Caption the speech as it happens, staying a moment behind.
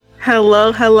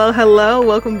Hello, hello, hello.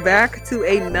 Welcome back to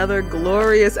another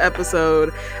glorious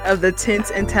episode of the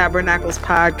Tents and Tabernacles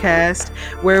podcast,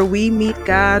 where we meet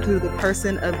God through the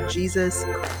person of Jesus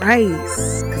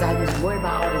Christ. Because I was worried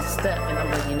about all this stuff, and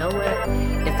I'm like, you know what?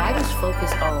 If I just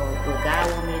focus on what God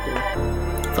wants me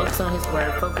to do, focus on His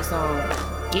Word, focus on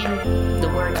getting the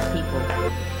Word to people,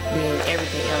 then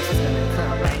everything else is going to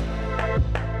come, right?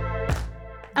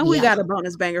 And we got a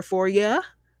bonus banger for you.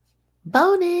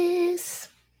 Bonus.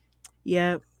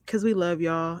 Yeah, because we love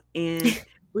y'all. And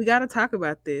we got to talk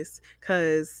about this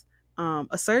because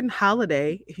a certain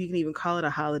holiday, if you can even call it a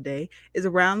holiday, is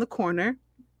around the corner.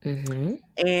 Mm-hmm.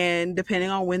 And depending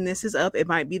on when this is up, it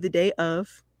might be the day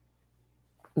of.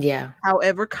 Yeah.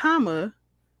 However,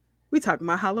 we talking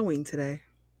about Halloween today.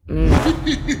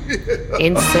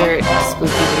 Insert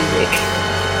spooky music.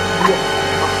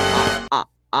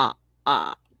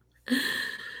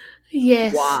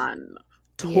 Yes. 1,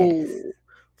 2,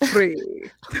 3.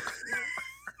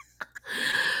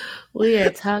 We are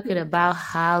talking about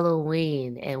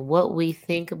Halloween and what we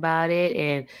think about it,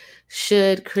 and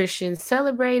should Christians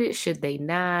celebrate it? Should they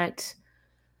not?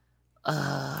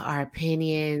 Our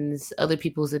opinions, other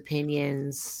people's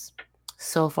opinions,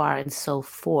 so far and so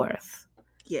forth.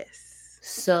 Yes.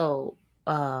 So,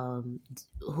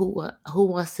 who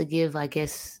wants to give, I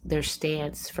guess, their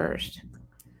stance first?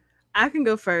 I can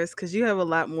go first because you have a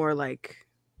lot more like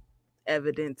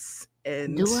evidence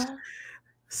and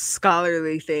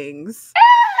scholarly things.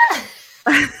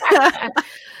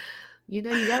 You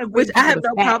gotta bring which I have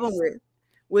no facts. problem with.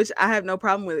 Which I have no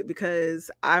problem with it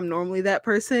because I'm normally that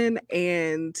person,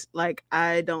 and like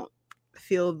I don't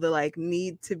feel the like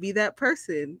need to be that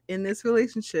person in this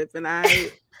relationship, and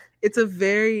it's a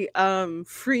very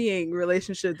freeing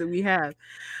relationship that we have.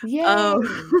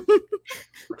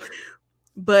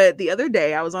 But the other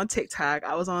day I was on TikTok.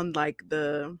 I was in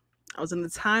the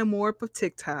time warp of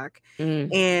TikTok,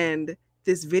 and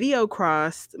this video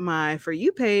crossed my For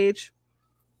You page,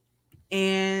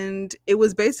 and it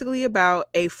was basically about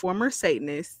a former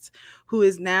Satanist who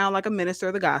is now like a minister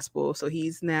of the gospel. So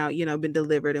he's now, been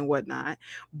delivered and whatnot.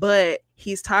 But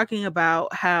he's talking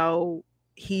about how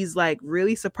he's like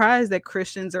really surprised that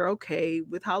Christians are okay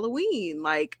with Halloween.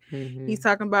 Like he's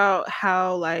talking about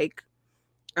how like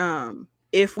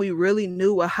if we really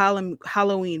knew what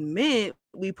Halloween meant,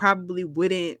 we probably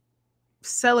wouldn't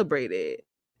celebrate it.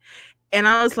 And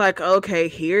I was like, okay,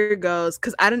 here it goes.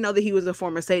 Because I didn't know that he was a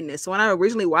former Satanist. So when I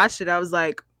originally watched it, I was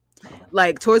like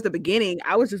towards the beginning,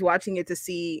 I was just watching it to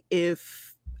see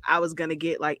if I was going to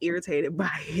get like irritated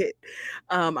by it.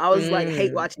 I was like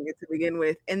hate watching it to begin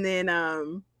with. And then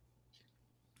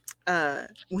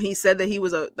when he said that he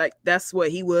was that's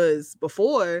what he was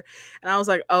before, and I was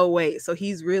like, oh wait, so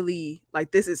he's really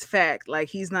like, this is fact. Like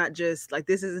he's not just like,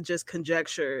 this isn't just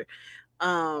conjecture.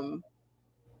 But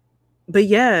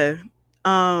yeah,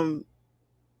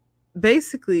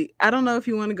 basically, I don't know if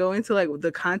you want to go into like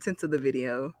the contents of the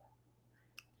video.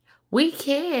 We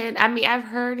can. I mean, I've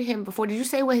heard him before. Did you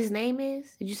say what his name is?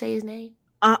 Did you say his name?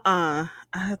 I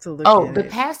have to look. Oh, the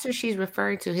pastor she's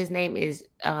referring to, his name is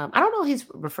I don't know if he's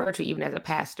referred to even as a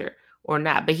pastor or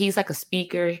not, but he's like a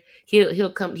speaker.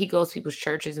 He'll come, he goes to people's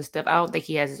churches and stuff. I don't think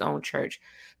he has his own church,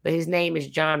 but his name is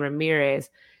John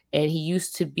Ramirez, and he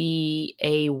used to be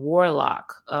a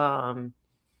warlock. And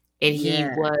he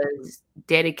was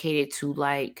dedicated to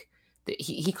like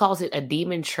he calls it a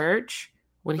demon church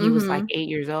when he was like 8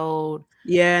 years old.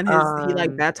 Yeah, and he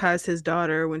like baptized his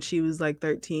daughter when she was like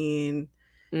 13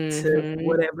 to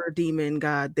whatever demon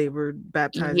god they were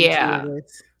baptizing.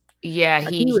 Yeah,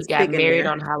 he got married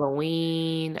on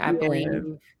Halloween, I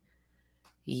believe.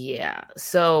 Yeah.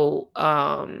 So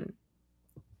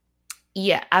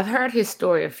yeah, I've heard his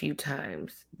story a few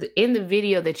times. In the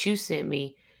video that you sent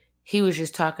me, he was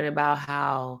just talking about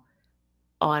how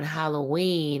on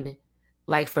Halloween,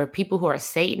 like for people who are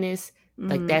Satanists,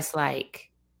 like that's like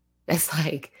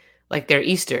their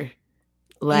Easter.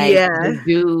 Like they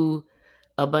do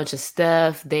a bunch of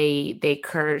stuff. They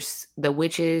curse the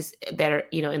witches that are,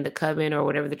 in the coven or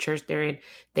whatever the church they're in.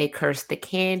 They curse the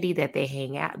candy that they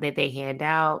hand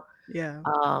out. Yeah.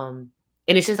 And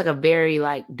it's just like a very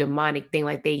like demonic thing.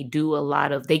 Like they do a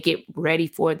lot of, they get ready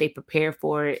for it, they prepare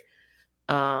for it.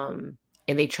 And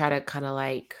they try to kind of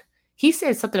like, he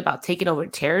said something about taking over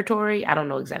territory. I don't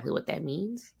know exactly what that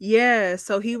means. Yeah.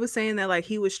 So he was saying that like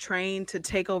he was trained to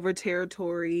take over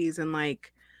territories and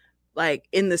like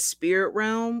in the spirit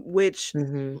realm, which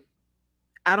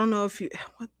I don't know if you,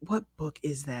 what book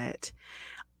is that?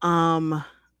 I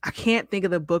can't think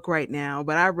of the book right now,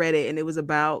 but I read it and it was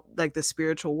about like the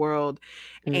spiritual world.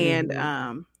 And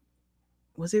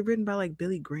was it written by like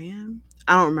Billy Graham?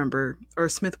 I don't remember. Or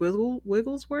Smith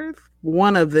Wigglesworth?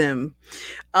 One of them.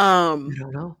 I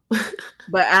don't know.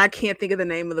 But I can't think of the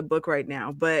name of the book right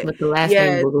now. But the last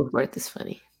name Wigglesworth is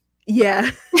funny.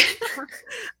 Yeah.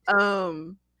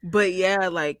 But yeah,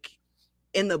 like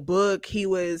in the book,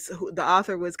 the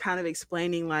author was kind of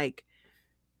explaining like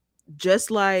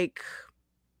just like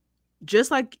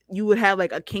you would have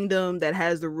like a kingdom that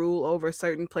has the rule over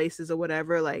certain places or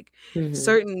whatever, like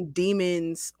certain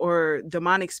demons or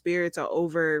demonic spirits are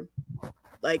over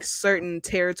like certain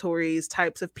territories,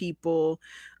 types of people.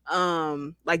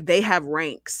 Like they have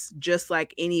ranks just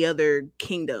like any other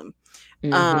kingdom.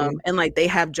 And like they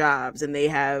have jobs and they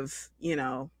have,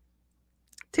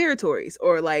 territories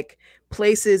or like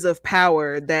places of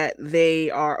power that they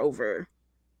are over.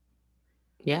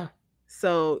 Yeah.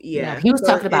 So yeah, he was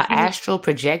talking about astral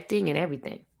projecting and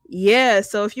everything. Yeah,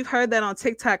 so if you've heard that on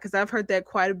TikTok, because I've heard that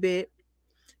quite a bit,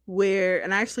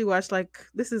 and I actually watched, like,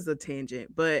 this is a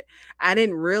tangent, but I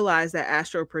didn't realize that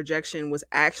astral projection was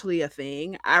actually a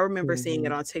thing. I remember seeing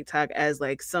it on TikTok as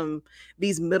like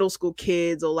these middle school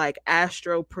kids will like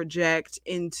astral project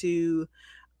into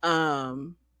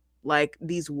like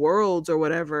these worlds or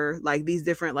whatever, like these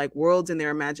different like worlds in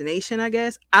their imagination, I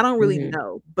guess. I don't really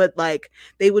know, but like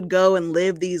they would go and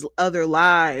live these other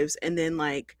lives and then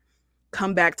like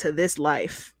come back to this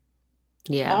life.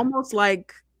 Yeah. Almost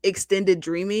like extended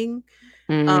dreaming,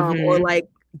 or like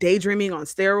daydreaming on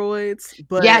steroids.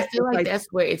 But yeah, I feel like that's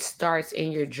where it starts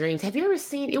in your dreams. Have you ever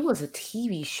seen, it was a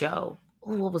TV show.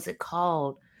 Oh, what was it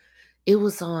called? It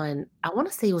was on, I want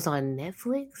to say it was on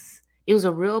Netflix. It was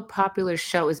a real popular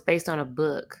show. It's based on a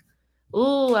book.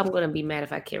 Oh, I'm going to be mad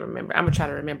if I can't remember. I'm going to try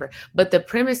to remember. But the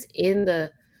premise in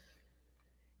the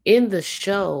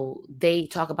show, they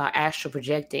talk about astral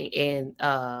projecting, and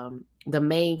the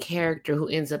main character, who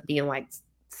ends up being like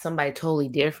somebody totally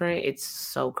different. It's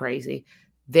so crazy.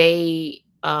 They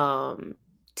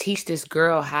teach this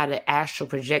girl how to astral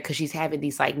project because she's having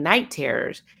these like night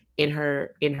terrors in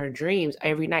her dreams.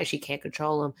 Every night she can't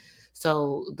control them.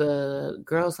 So the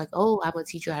girl's like, "Oh, I'm gonna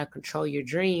teach you how to control your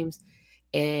dreams."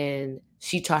 And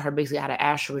she taught her basically how to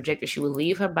astral project. She would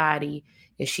leave her body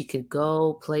and she could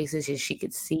go places and she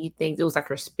could see things. It was like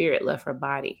her spirit left her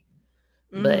body.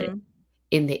 But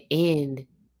in the end,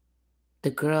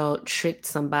 the girl tricked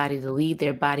somebody to leave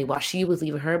their body while she was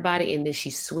leaving her body, and then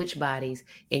she switched bodies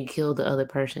and killed the other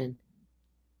person.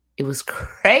 It was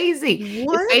crazy.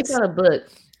 What? It's based on a book.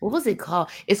 What was it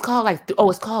called? It's called like,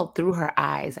 it's called Through Her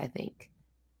Eyes, I think.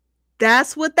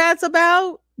 That's what that's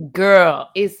about?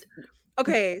 Girl, it's...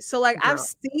 Okay, so like I've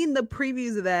seen the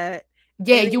previews of that.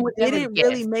 Yeah, you would never didn't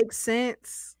really make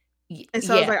sense. And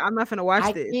so I was like, I'm not gonna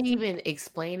watch this. I can't even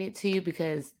explain it to you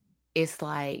because it's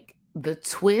like the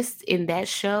twist in that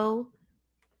show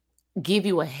give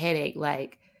you a headache.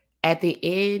 Like at the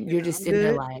end, you're just sitting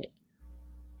there like,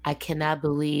 I cannot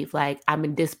believe, like I'm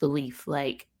in disbelief.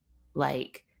 Like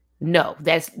no,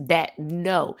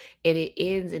 no. And it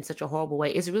ends in such a horrible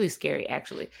way. It's really scary,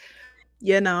 actually.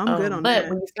 Yeah, no, I'm good on that. But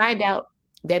when you find out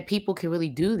that people can really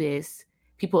do this,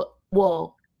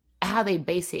 how they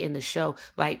base it in the show,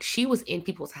 like she was in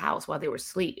people's house while they were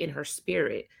asleep in her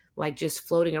spirit, like just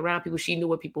floating around people. She knew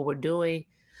what people were doing.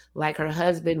 Like her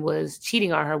husband was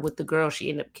cheating on her with the girl she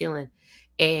ended up killing.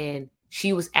 And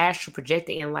she was astral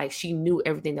projecting and like she knew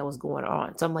everything that was going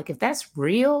on. So I'm like, if that's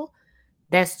real,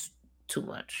 that's too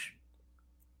much.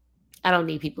 I don't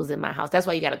need people's in my house. That's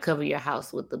why you got to cover your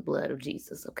house with the blood of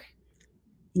Jesus. Okay.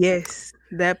 Yes,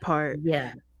 that part.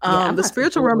 Yeah. The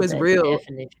spiritual realm is real.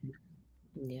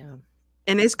 Yeah.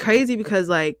 And it's crazy because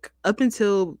like up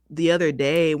until the other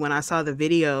day when I saw the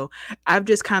video, I've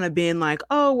just kind of been like,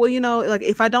 oh, well, like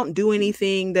if I don't do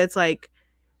anything that's like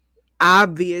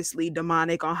obviously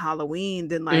demonic on Halloween,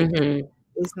 then like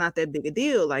it's not that big a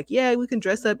deal. Like, yeah, we can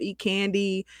dress up, eat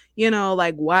candy,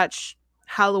 like watch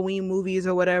Halloween movies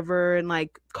or whatever and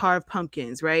like carve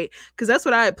pumpkins, right? Because that's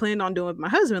what I had planned on doing with my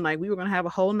husband. Like we were gonna have a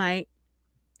whole night.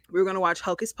 We were gonna watch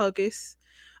Hocus Pocus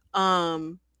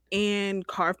and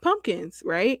carve pumpkins,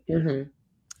 right? And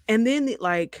then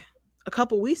like a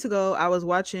couple weeks ago I was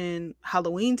watching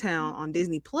Halloween Town on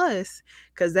Disney Plus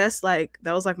because that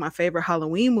was like my favorite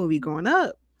Halloween movie growing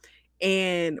up.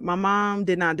 And my mom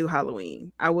did not do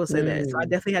Halloween, I will say that. So I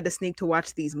definitely had to sneak to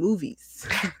watch these movies.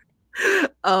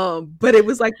 But it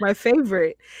was like my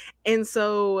favorite. And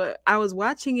so I was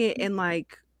watching it and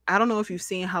like, I don't know if you've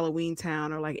seen Halloween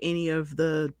Town or like any of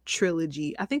the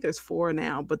trilogy. I think there's 4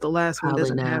 now, but the last one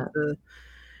doesn't have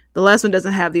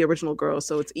the original girl,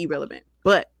 so it's irrelevant.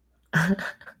 But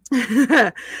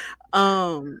it's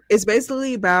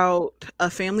basically about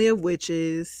a family of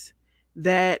witches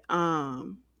that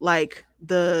like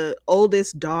the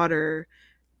oldest daughter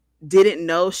didn't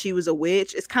know she was a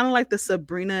witch. It's kind of like the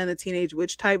Sabrina and the Teenage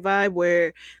Witch type vibe,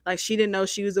 where like she didn't know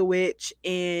she was a witch,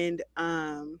 and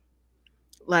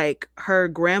like her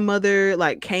grandmother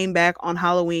like came back on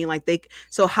Halloween. Like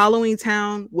so Halloween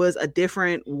Town was a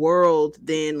different world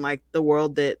than like the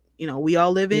world that, you know, we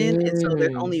all live in. And so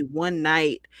there's only one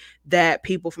night that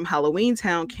people from Halloween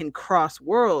Town can cross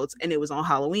worlds, and it was on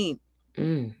Halloween.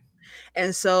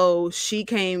 And so she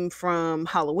came from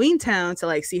Halloween Town to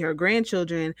like see her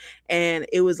grandchildren, and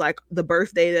it was like the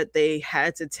birthday that they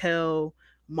had to tell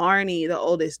Marnie, the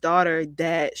oldest daughter,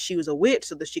 that she was a witch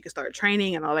so that she could start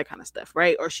training and all that kind of stuff,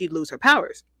 right? Or she'd lose her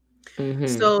powers.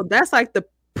 So that's like the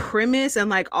premise, and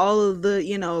like all of the,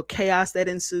 you know, chaos that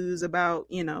ensues about,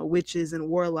 you know, witches and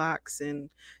warlocks and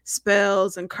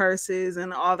spells and curses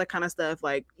and all that kind of stuff.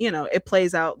 Like, you know, it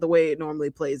plays out the way it normally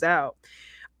plays out.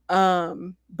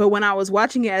 But when I was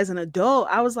watching it as an adult,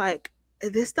 I was like,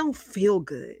 this don't feel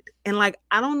good. And like,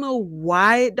 I don't know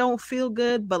why it don't feel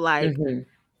good, but like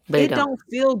it don't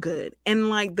feel good. And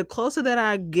like the closer that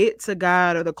I get to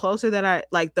God, or the closer that I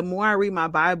like, the more I read my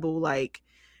Bible, like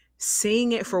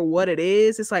seeing it for what it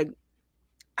is, it's like,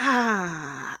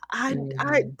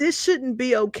 this shouldn't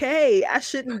be okay. I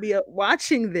shouldn't be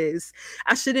watching this.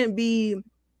 I shouldn't be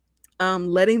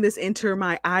letting this enter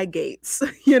my eye gates.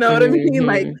 You know what I mean?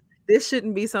 Like, this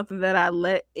shouldn't be something that I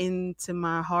let into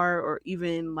my heart, or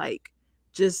even like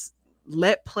just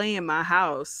let play in my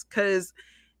house. Cause,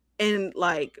 and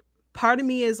like, part of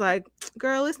me is like,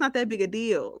 girl, it's not that big a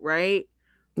deal, right?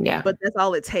 Yeah. But that's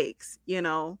all it takes, you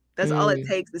know? That's all it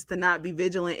takes, is to not be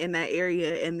vigilant in that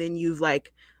area. And then you've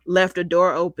like left a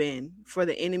door open for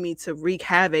the enemy to wreak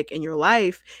havoc in your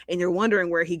life, and you're wondering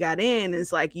where he got in.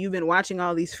 It's like you've been watching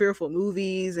all these fearful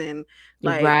movies, and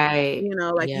like, you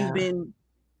know, like you've been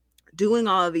doing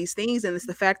all of these things. And it's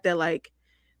the fact that like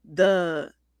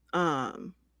the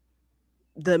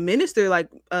minister, like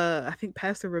I think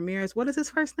Pastor Ramirez, what is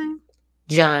his first name?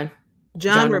 John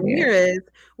Ramirez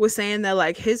was saying that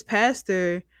like his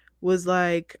pastor was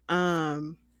like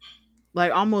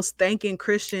almost thanking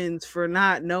Christians for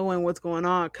not knowing what's going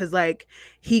on, because like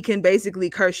he can basically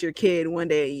curse your kid one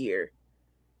day a year.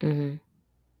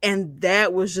 And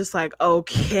that was just like,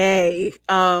 okay,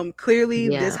 clearly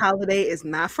this holiday is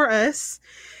not for us.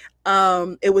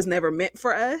 It was never meant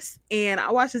for us. And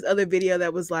I watched this other video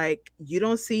that was like, you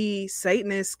don't see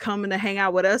Satanists coming to hang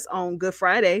out with us on Good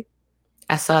Friday.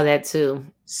 I saw that too.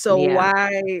 So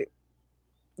why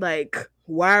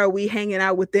are we hanging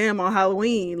out with them on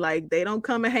Halloween? Like, they don't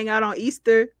come and hang out on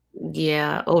Easter.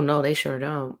 Yeah. Oh no, they sure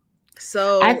don't.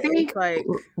 So I think like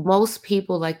most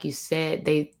people, like you said,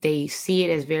 they see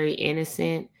it as very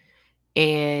innocent,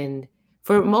 and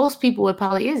for most people it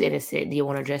probably is innocent. Do you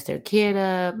want to dress their kid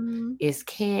up? It's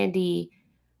candy.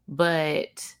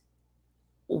 But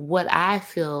what I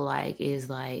feel like is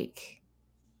like,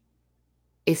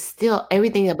 it's still,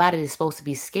 everything about it is supposed to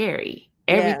be scary.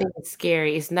 Everything is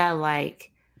scary. It's not like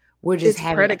we're just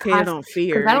having predicated on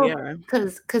fear.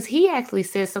 Because he actually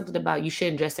says something about you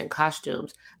shouldn't dress in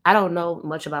costumes. I don't know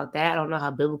much about that. I don't know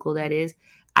how biblical that is.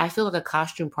 I feel like a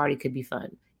costume party could be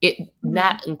fun.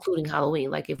 Not including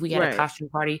Halloween. Like if we had a costume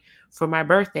party for my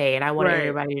birthday and I wanted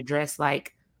everybody to dress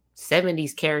like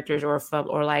 70s characters,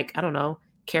 or like, I don't know,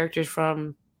 characters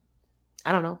from,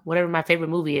 I don't know, whatever my favorite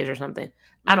movie is or something.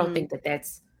 I don't think that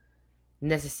that's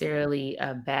necessarily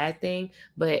a bad thing,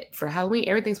 but for Halloween,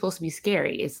 everything's supposed to be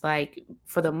scary. It's like,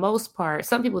 for the most part,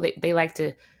 some people, they like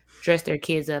to dress their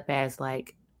kids up as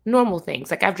like normal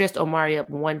things. Like I've dressed Omari up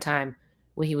one time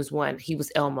when he was 1. He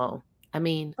was Elmo. I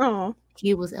mean,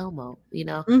 he was Elmo, you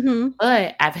know,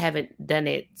 but I haven't done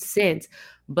it since.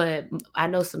 But I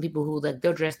know some people who, like,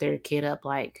 they'll dress their kid up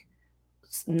like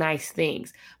nice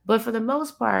things. But for the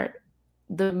most part,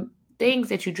 the things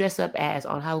that you dress up as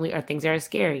on Halloween are things that are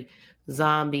scary.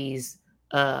 Zombies,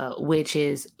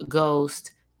 witches, ghosts,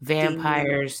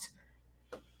 vampires,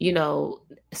 you know.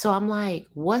 So I'm like,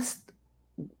 what's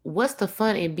the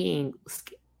fun in being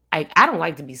I don't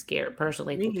like to be scared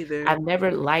personally. Me either. I've never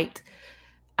liked,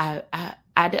 I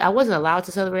wasn't allowed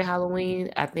to celebrate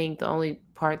Halloween. I think the only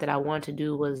part that I wanted to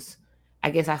do was,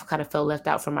 I guess I kind of felt left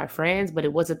out from my friends, but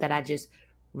it wasn't that I just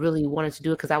really wanted to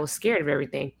do it because I was scared of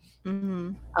everything.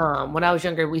 When I was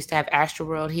younger, we used to have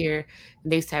Astroworld here,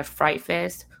 and they used to have Fright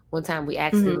Fest. One time we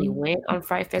accidentally went on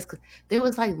Fright Fest because there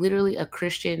was like literally a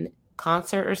Christian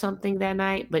concert or something that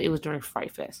night, but it was during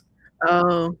Fright Fest.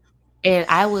 Oh. And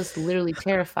I was literally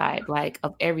terrified, like,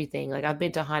 of everything. Like, I've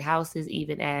been to haunted houses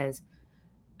even as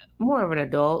more of an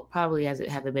adult, probably as it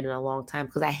haven't been in a long time,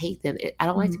 because I hate them. I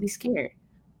don't like to be scared.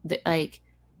 Like,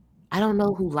 I don't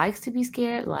know who likes to be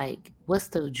scared. Like, what's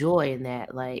the joy in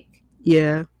that? Like,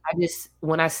 Yeah.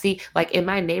 when I see, like, in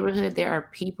my neighborhood, there are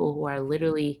people who are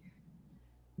literally,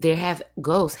 they have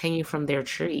ghosts hanging from their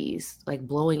trees, like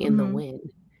blowing in the Mhm.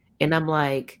 wind. And I'm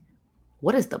like,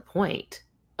 what is the point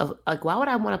of, like, why would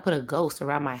I want to put a ghost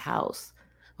around my house?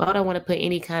 Why would I want to put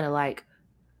any kind of, like,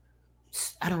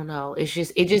 I don't know. It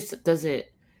just doesn't,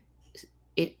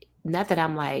 not that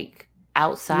I'm like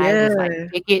outside with like Yeah.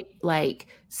 picket, like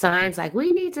signs, like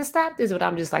we need to stop this, but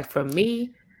I'm just like, for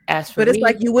me, But it's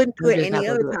like I'm you wouldn't do it just not any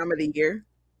gonna other do it. time of the year.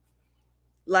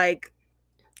 Like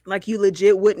you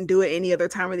legit wouldn't do it any other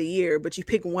time of the year, but you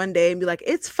pick one day and be like,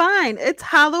 it's fine, it's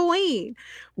Halloween.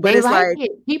 But They it's like like,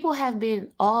 it. People have been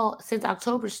all since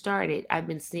October started. I've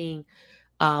been seeing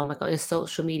like on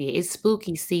social media. It's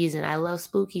spooky season. I love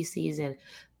spooky season.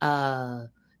 Uh,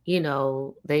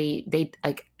 they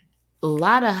like a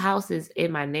lot of houses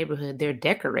in my neighborhood, they're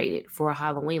decorated for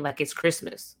Halloween like it's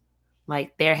Christmas.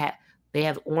 Like they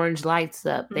have orange lights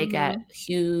up. They got mhm.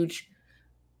 huge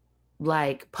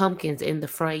like pumpkins in the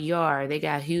front yard. They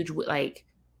got huge like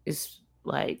it's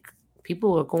like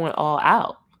people are going all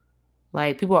out.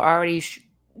 Like people are already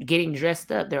getting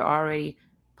dressed up. They're already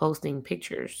posting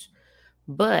pictures.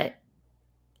 But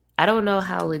I don't know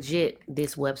how legit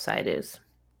this website is.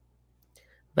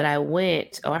 But I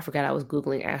forgot I was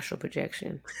Googling astral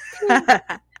projection.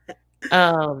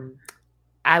 Um,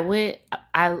 I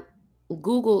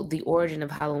Googled the origin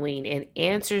of Halloween and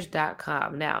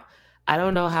answers.com. Now, I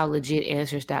don't know how legit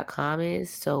answers.com is.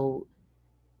 So,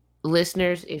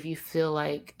 listeners, if you feel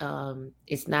like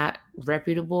it's not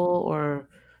reputable or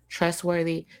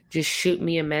trustworthy, just shoot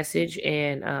me a message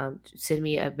and send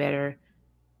me a better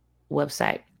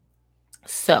website.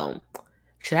 So,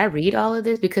 should I read all of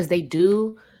this? Because they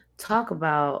do talk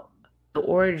about the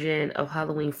origin of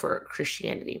Halloween for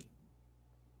Christianity.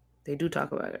 They do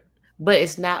talk about it, but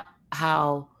it's not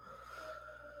how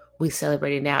we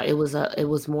celebrate it now. It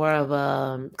was more of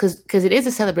a because it is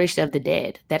a celebration of the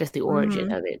dead. That is the origin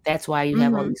Mhm. of it. That's why you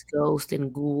have all Mhm. these ghosts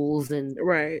and ghouls and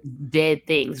Right. dead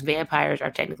things. Vampires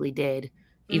are technically dead,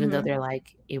 even though Mhm. they're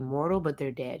like immortal, but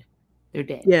they're dead. They're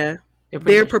dead. Yeah. They're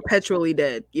pretty They're much dead. perpetually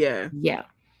dead. Yeah. Yeah.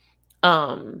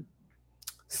 Um.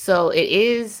 So it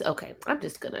is okay. I'm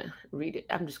just gonna read it.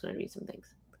 I'm just gonna read some things.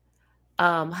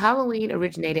 Halloween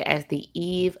originated as the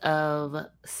Eve of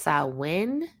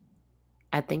Samhain.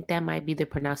 I think that might be the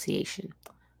pronunciation.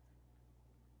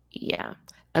 Yeah.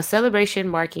 A celebration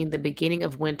marking the beginning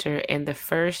of winter and the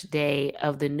first day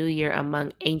of the new year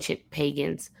among ancient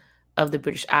pagans of the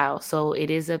British Isles. So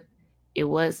it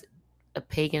was a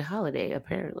pagan holiday,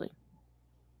 apparently.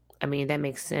 I mean, that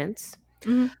makes sense.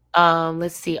 Mhm.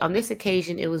 Let's see. On this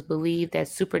occasion, it was believed that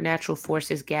supernatural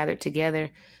forces gathered together,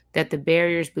 that the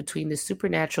barriers between the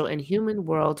supernatural and human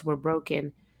worlds were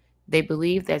broken. They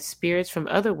believed that spirits from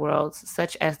other worlds,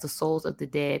 such as the souls of the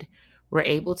dead, were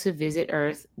able to visit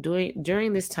Earth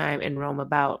during this time and roam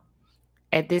about.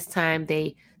 At this time,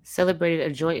 they celebrated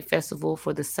a joint festival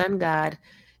for the sun god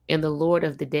and the Lord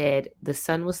of the dead. The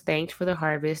sun was thanked for the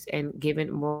harvest and given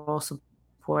moral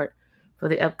support for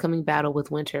the upcoming battle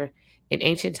with winter. In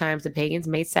ancient times, the pagans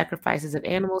made sacrifices of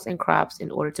animals and crops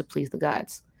in order to please the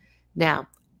gods. Now,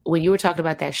 when you were talking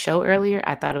about that show earlier,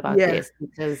 I thought about Yeah. this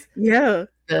because Yeah.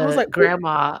 I was the like, oh,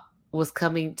 grandma was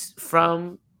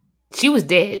from, she was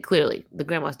dead, clearly. The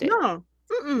grandma's dead, no.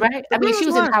 Mm-mm. right? The I mean, she grandma's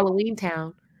was in alive. Halloween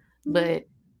Town, Mhm. but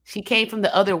she came from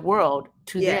the other world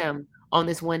to Yeah. them on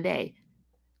this one day.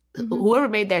 Mhm. Whoever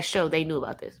made that show, they knew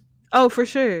about this. Oh, for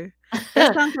sure.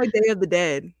 That sounds like Day of the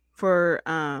Dead for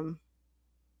Oh,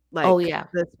 like yeah.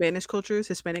 the Spanish cultures,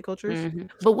 Hispanic cultures.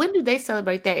 But when do they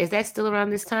celebrate that? Is that still around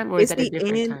this time or is It's that a the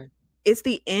different end time? it's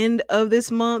the end of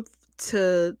this month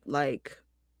to like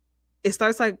it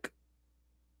starts like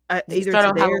Does it either start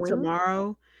on today or Halloween?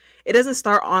 tomorrow. It doesn't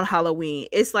start on Halloween.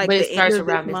 It's like But it the end starts of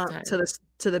this around this month time.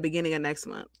 to the beginning of next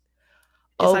month.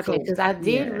 It's like a Okay, because I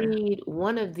did yeah. read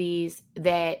one of these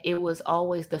that it was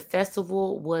always the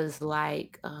festival was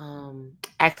like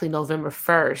actually November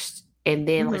 1st. And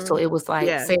then like so Mhm. it was like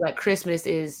Yeah. say like Christmas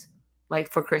is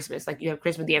like for Christmas. Like you have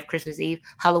Christmas, you have Christmas Eve.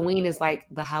 Halloween is like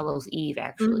the Hallows Eve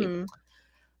actually. Mhm.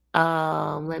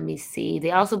 Let me see.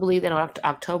 They also believe that on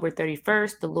October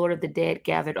 31st, the Lord of the Dead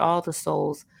gathered all the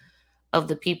souls of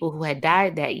the people who had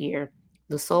died that year.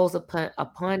 The souls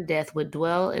upon death would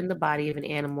dwell in the body of an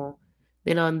animal.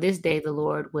 Then on this day, the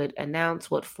Lord would announce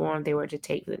what form they were to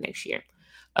take for the next year.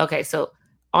 Okay, so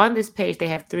on this page, they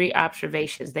have three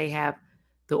observations. They have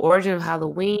the origin of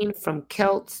Halloween from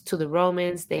Celts to the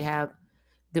Romans. They have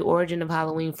the origin of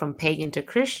Halloween from pagan to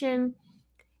Christian.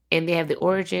 And they have the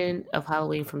origin of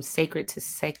Halloween from sacred to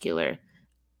secular.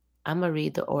 I'm going to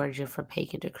read the origin from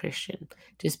pagan to Christian,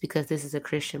 just because this is a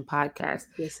Christian podcast.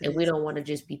 Yes, and we don't want to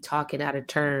just be talking out of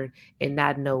turn and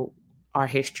not know our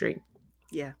history.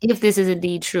 Yeah. If this is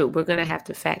indeed true, we're going to have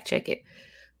to fact check it.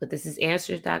 But this is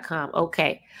answers.com.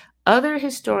 Okay. Other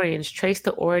historians trace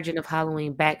the origin of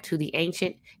Halloween back to the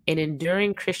ancient and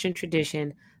enduring Christian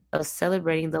tradition of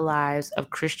celebrating the lives of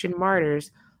Christian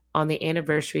martyrs on the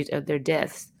anniversaries of their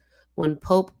deaths. When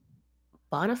Pope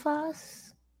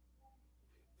Boniface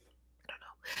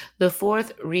the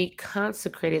fourth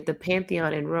reconsecrated the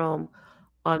Pantheon in Rome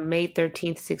on May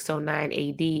 13th, 609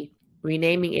 AD,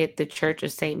 renaming it the Church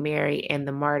of St. Mary and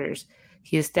the Martyrs.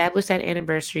 He established that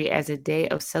anniversary as a day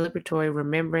of celebratory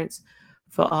remembrance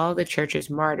for all the church's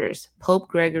martyrs. Pope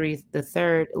Gregory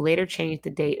III later changed the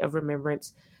date of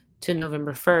remembrance to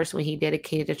November 1st when he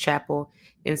dedicated a chapel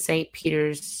in St.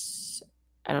 Peter's,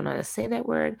 I don't know how to say that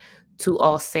word, to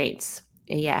All Saints.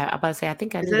 And yeah, I'm about to say, I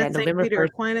think I knew that. November Peter 1st.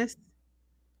 Aquinas?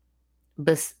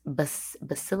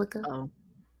 Basilica? Oh.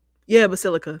 Yeah,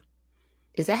 Basilica.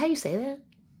 Is that how you say that?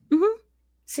 Mm-hmm.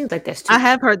 Seems like that's too. I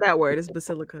have heard that word. It's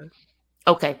Basilica.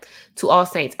 Okay. To All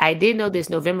Saints. I did know this.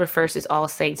 November 1st is All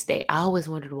Saints Day. I always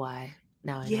wondered why.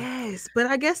 Now I know. Yes, but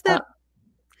I guess that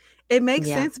it makes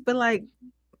sense, but like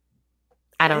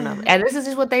I don't know. And this is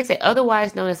just what they say.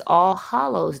 Otherwise known as All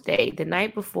Hallows Day. The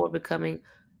night before became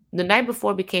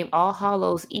All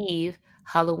Hallows Eve,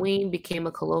 Halloween became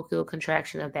a colloquial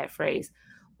contraction of that phrase.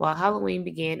 While Halloween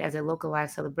began as a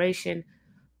localized celebration,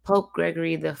 Pope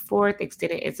Gregory IV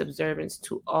extended its observance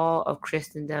to all of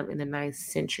Christendom in the 9th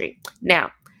century.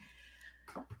 Now,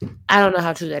 I don't know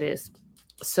how true that is.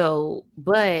 So,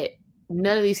 but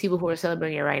none of these people who are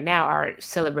celebrating it right now are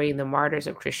celebrating the martyrs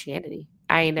of Christianity.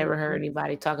 I ain't never heard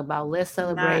anybody talk about let's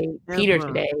celebrate Peter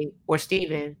today or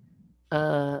Stephen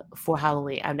for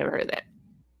Halloween. I've never heard that.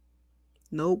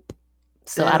 Nope.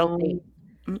 So I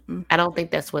don't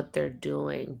think that's what they're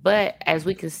doing. But as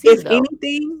we can see,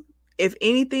 if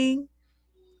anything,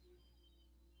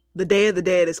 the Day of the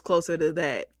Dead is closer to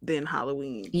that than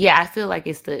Halloween. Yeah, I feel like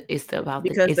it's about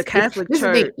because the Catholic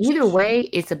Church. Either way,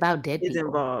 it's about dead people. Is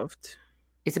involved.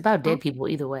 It's about dead people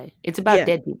either way. It's about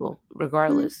dead people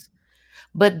regardless.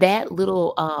 But that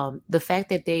little the fact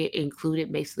that they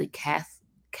included basically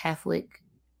Catholic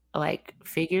like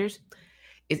figures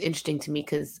is interesting to me,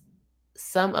 because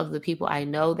some of the people I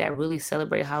know that really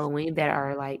celebrate Halloween that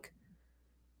are like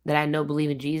that I know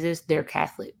believe in Jesus, they're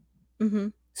Catholic. Mm-hmm.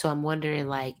 So I'm wondering,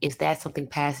 like, is that something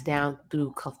passed down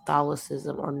through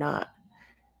Catholicism or not?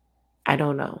 I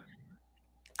don't know.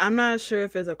 I'm not sure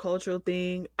if it's a cultural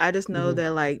thing. I just know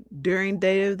that like during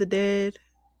Day of the Dead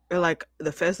or like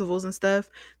the festivals and stuff,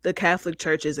 the Catholic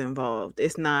Church is involved.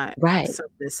 It's not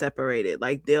something separated.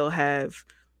 Like they'll have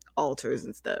altars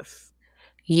and stuff.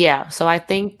 Yeah. So I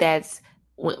think that's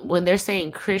when they're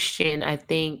saying Christian, I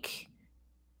think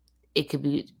it could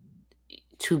be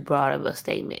too broad of a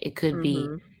statement. It could be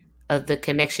the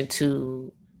connection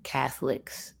to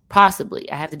Catholics. Possibly.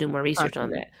 I have to do more research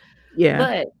on that. Yeah.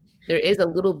 But there is a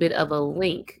little bit of a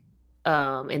link.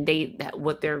 And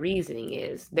what their reasoning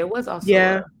is. There was also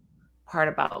a part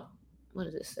about, what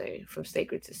does it say? From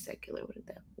sacred to secular.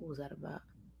 What was that about?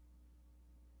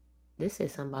 This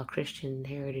says something about Christian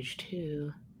heritage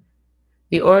too.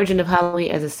 The origin of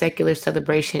Halloween as a secular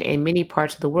celebration in many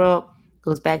parts of the world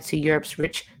goes back to Europe's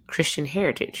rich Christian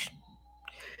heritage.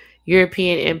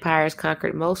 European empires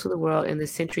conquered most of the world in the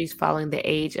centuries following the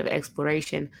Age of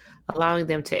Exploration, allowing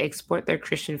them to export their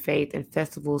Christian faith and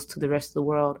festivals to the rest of the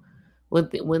world.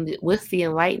 With the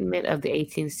Enlightenment of the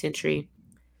 18th century,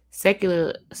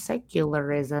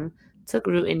 secularism took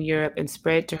root in Europe and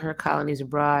spread to her colonies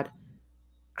abroad.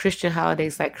 Christian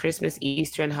holidays like Christmas,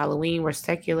 Easter, and Halloween were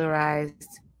secularized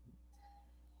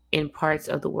in parts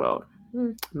of the world.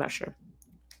 I'm not sure.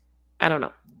 I don't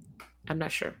know. I'm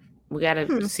not sure. We got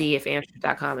to see if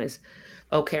answers.com is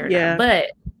okay or not.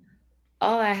 But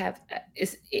all I have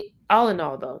is, all in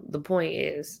all, though, the point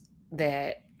is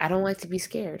that I don't like to be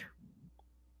scared.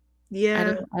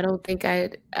 Yeah.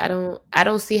 I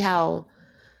don't see how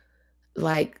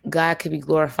like God could be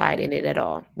glorified in it at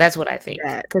all. That's what I think.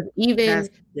 Because even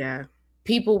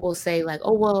people will say like,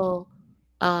 oh,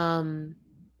 well,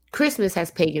 Christmas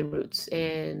has pagan roots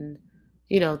and,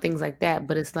 you know, things like that.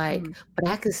 But it's like, but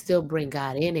I can still bring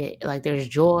God in it. Like there's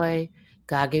joy.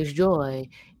 God gives joy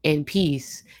and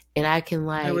peace. And I can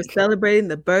like. I was celebrating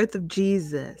the birth of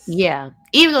Jesus. Yeah.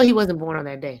 Even though he wasn't born on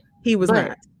that day. He was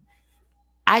not.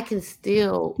 I can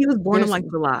still. He was born in like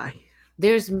July.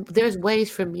 There's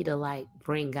ways for me to like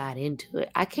bring God into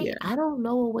it. I can't. I don't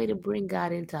know a way to bring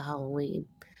God into Halloween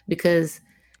because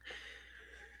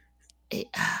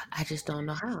I just don't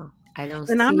know how. I don't.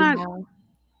 And see how.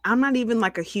 I'm not even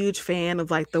like a huge fan of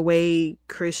like the way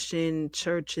Christian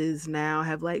churches now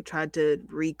have like tried to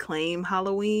reclaim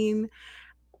Halloween.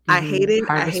 I hate it.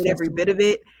 I Harvest hate every bit Festival. of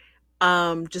it.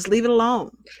 Just leave it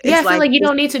alone. Yeah, It's I feel like like you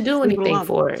just, don't need to do leave it anything alone.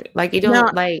 for it. Like you Now,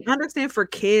 don't like. I understand for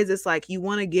kids, it's like you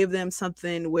want to give them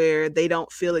something where they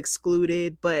don't feel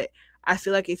excluded, but I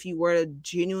feel like if you were to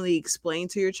genuinely explain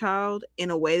to your child in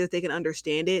a way that they can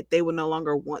understand it, they would no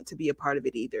longer want to be a part of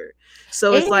it either.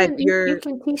 So it's like And you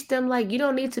can teach them like you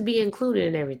don't need to be included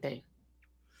in everything.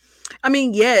 I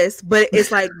mean, yes, but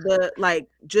it's like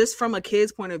just from a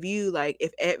kid's point of view, like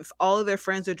if all of their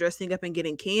friends are dressing up and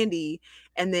getting candy,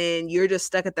 and then you're just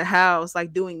stuck at the house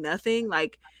like doing nothing,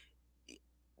 like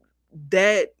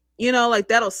that, like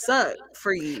that'll suck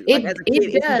for you, like as a kid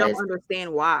It if you don't does.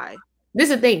 understand why. This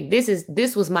is the thing.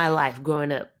 This was my life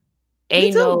growing up. Me Ain't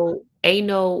too. no ain't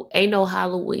no ain't no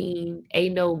Halloween,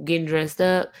 ain't no getting dressed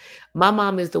up. My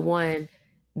mom is the one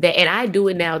that, and I do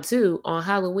it now too. On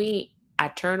Halloween, I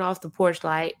turn off the porch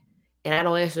light and I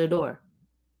don't answer the door.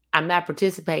 I'm not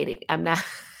participating. I'm not.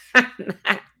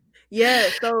 Yeah,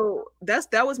 so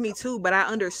that was me too, but I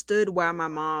understood why my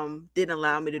mom didn't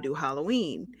allow me to do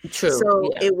Halloween. True.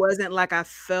 So Yeah. it wasn't like I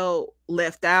felt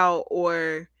left out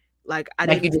or like I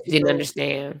Like you didn't just didn't feel.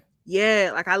 understand.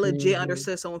 Yeah, like I legit Mhm.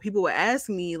 understood. So when people would ask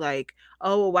me like,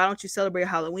 "Oh, well, why don't you celebrate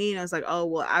Halloween?" I was like, "Oh,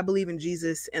 well, I believe in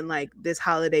Jesus and like this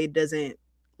holiday doesn't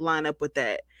line up with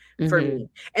that for me." Mhm.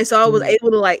 And so I was Yeah.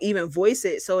 able to like even voice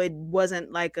it so it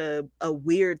wasn't like a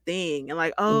weird thing. And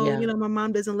like, "Oh, Yeah. my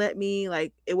mom doesn't let me."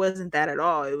 Like it wasn't that at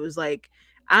all. It was like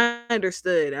I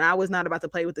understood and I was not about to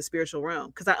play with the spiritual realm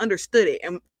because I understood it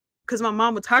and because my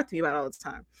mom would talk to me about it all the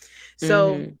time.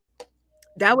 So Mhm.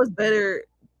 that was better.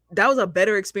 That was a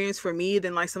better experience for me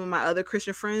than like some of my other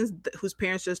Christian friends whose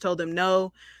parents just told them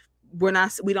no, we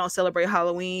don't celebrate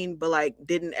Halloween, but like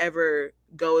didn't ever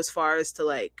go as far as to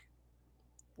like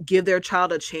give their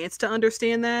child a chance to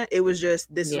understand that. It was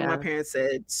just this is what my Yeah. parents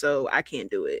said, so I can't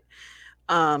do it.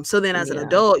 So then as an Yeah.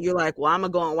 adult, you're like, well, I'm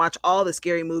gonna go and watch all the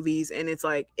scary movies, and it's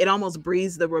like it almost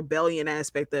breeds the rebellion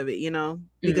aspect of it,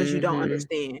 because you don't Mhm.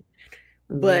 understand.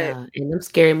 But Yeah, and them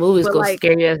scary movies but go like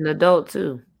scare you as an adult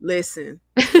too. listen,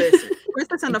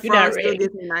 Princess and the If you're not Frog still ready.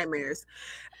 gives me nightmares.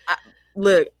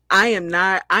 Look, I am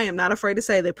not afraid to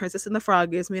say that Princess and the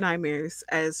Frog gives me nightmares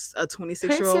as a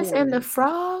 26-year-old Princess and the woman.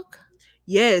 Frog?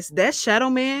 Yes, that Shadow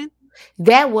Man.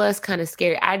 That was kinda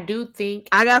scary. I do think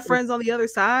I got friends on the other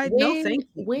side. No, when thank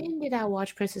you. when did I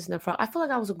watch Princess and the Frog? I feel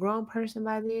like I was a grown person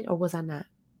by then, or was I not?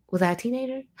 Was I a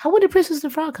teenager? When did Princess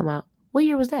and the Frog come out? What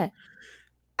year was that?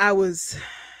 I was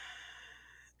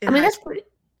in I mean, high that's school, pretty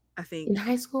I in think.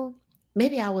 high school?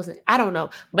 Maybe I wasn't, I don't know,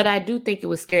 but I do think it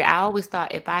was scary. I always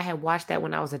thought if I had watched that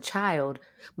when I was a child,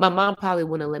 my mom probably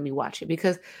wouldn't have let me watch it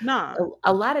because Nah.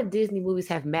 a lot of Disney movies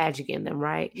have magic in them,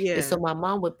 right? And Yeah. so my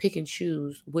mom would pick and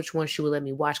choose which one she would let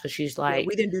me watch because she's Yeah, like,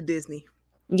 we didn't do Disney.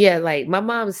 yeah, like my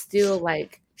mom is still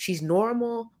like, she's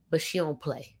normal, but she don't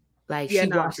play. Like Yeah, she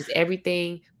no. watches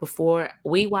everything before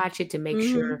we watch it to make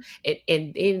sure. Mhm.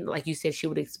 And then, like you said, she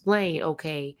would explain,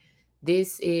 okay,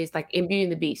 this is like in Beauty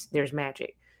and the Beast, there's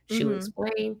magic. She would Mhm.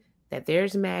 explain that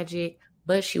there's magic,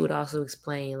 but she would also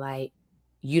explain like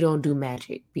you don't do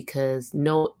magic because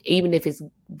no, even if it's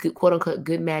good, quote unquote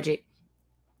good magic,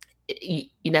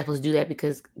 you're not supposed to do that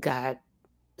because God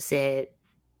said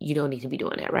you don't need to be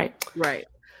doing that, right? Right.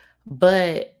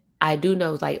 But I do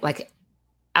know, like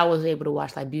I was able to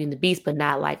watch like Beauty and the Beast, but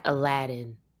not like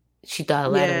Aladdin. She thought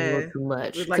Aladdin was a little Yeah. too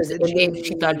much With like because, the and then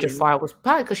she thought genie and Jafar was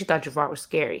probably because she thought Jafar was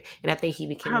scary, and I think he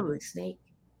became a probably big snake.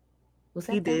 Was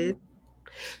he that one? did.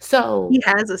 So He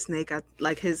has a snake,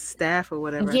 like his staff or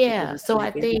whatever, I think is yeah, a so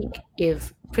I snake. Yeah. think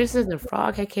if Princess and the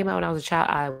Frog had came out when I was a child,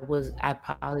 I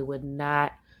probably would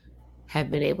not have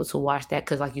been able to watch that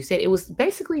because, like you said, it was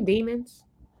basically demons.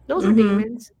 Those were Mhm.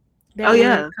 demons Oh that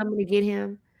were yeah. coming to get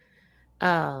him.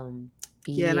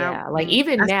 Yeah, and Yeah, like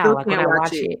even I now, still like when can't I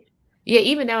watch watch it. it, yeah,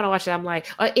 even now when I watch it, I'm like,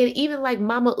 and even like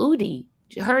Mama Udi,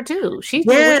 her too. She's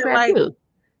doing Yeah, witchcraft like too.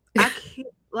 I can't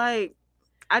like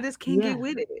I just can't get Yeah,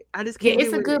 with it. I just yeah, can't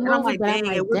get it's a with it. good And I'm movie, like, but I'm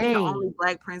dang, it like, wasn't the only dang,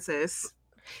 black princess.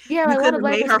 yeah, You like why couldn't the have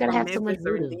black made person her gotta from have so much Memphis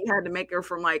or voodoo? anything. You had to make her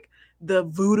from like the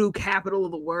voodoo capital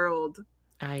of the world.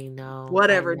 I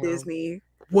Whatever, know. Disney.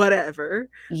 Whatever.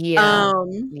 Yeah,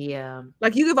 Um, yeah,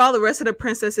 like you give all the rest of the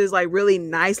princesses like really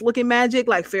nice looking magic,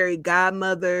 like fairy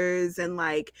godmothers, and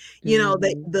like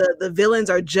mm-hmm, the villains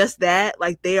are just that,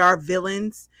 like they are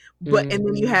villains. But and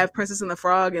then you mm-hmm, have Princess and the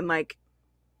Frog, and like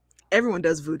everyone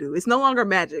does voodoo. It's no longer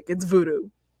magic; it's voodoo.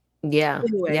 yeah,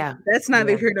 Anyway, yeah, that's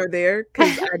neither yeah. here nor there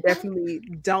because I definitely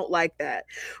don't like that.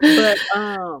 But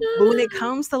when it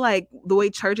comes to like the way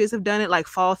churches have done it, like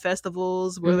fall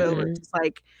festivals where they'll hmm just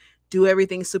like do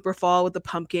everything super fall with the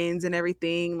pumpkins and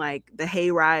everything, like the hay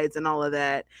rides and all of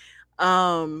that,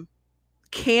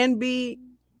 can be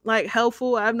like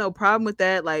helpful. I have no problem with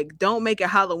that. Like, don't make it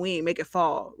Halloween, make it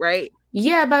fall, right?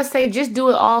 Yeah, about to say just do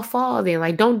it all fall then.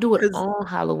 Like, don't do it on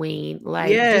Halloween.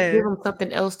 Like, just give them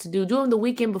something else to do. Do them the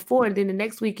weekend before, and then the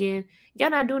next weekend, y'all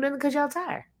not doing nothing because y'all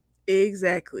tired.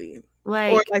 Exactly.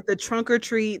 Like, or like the trunk or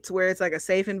treats where it's like a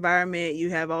safe environment. You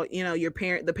have all,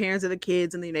 the parents of the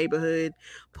kids in the neighborhood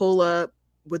pull up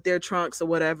with their trunks or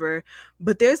whatever.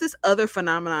 But there's this other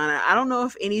phenomenon. I don't know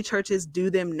if any churches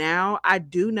do them now. I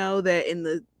do know that in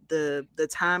the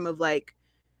time of like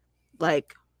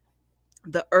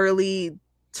the early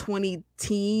 20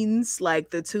 teens, like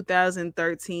the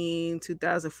 2013,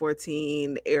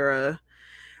 2014 era,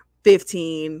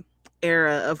 15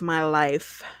 era of my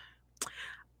life,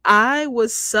 I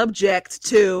was subject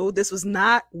to, this was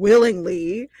not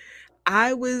willingly,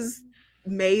 I was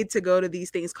made to go to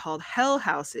these things called hell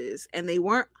houses, and they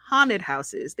weren't haunted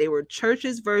houses. They were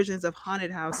churches' versions of haunted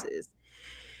houses.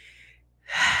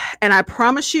 And I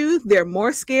promise you, they're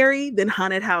more scary than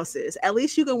haunted houses. At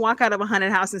least you can walk out of a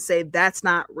haunted house and say, that's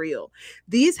not real.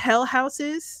 These hell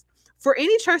houses, for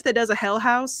any church that does a hell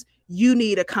house, you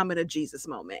need a coming to Jesus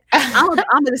moment. I'm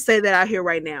going to say that out here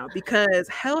right now, because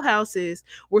hell houses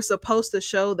were supposed to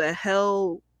show the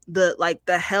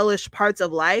hellish parts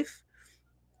of life.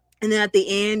 And then at the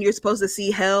end, you're supposed to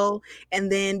see hell and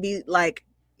then be like,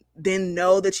 then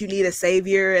know that you need a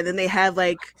savior. And then they have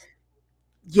like,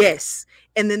 yes.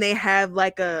 And then they have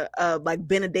like a like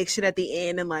benediction at the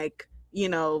end and like,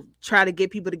 try to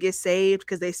get people to get saved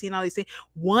because they've seen all these things.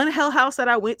 One hell house that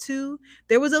I went to,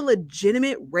 there was a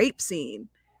legitimate rape scene.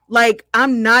 Like,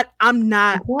 I'm not.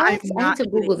 What? I need to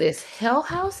Google this. Hell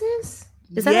houses?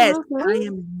 Is that yes, I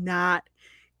am not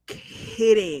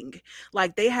kidding.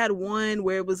 Like, they had one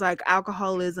where it was like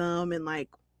alcoholism and like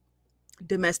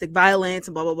domestic violence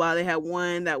and blah blah blah. They had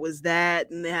one that was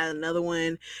that, and they had another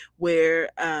one where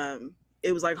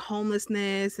it was like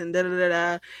homelessness and da da da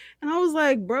da. And I was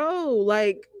like, bro,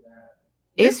 like,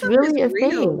 it's really a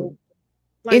thing.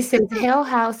 Like, it says hell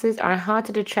houses are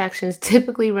haunted attractions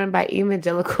typically run by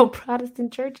evangelical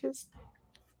Protestant churches.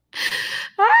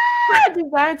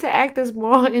 Designed to act as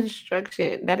moral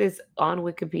instruction. That is on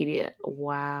Wikipedia.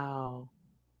 Wow.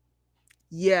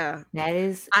 Yeah. That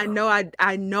is. I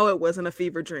know it wasn't a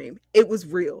fever dream. It was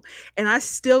real. And I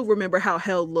still remember how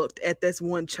hell looked at this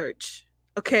one church.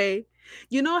 Okay.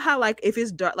 You know how, like, if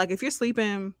it's dark, like if you're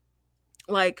sleeping,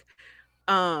 like,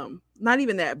 not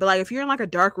even that, but like if you're in like a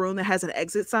dark room that has an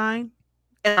exit sign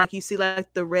and like you see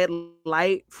like the red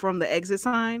light from the exit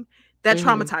sign, that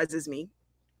traumatizes me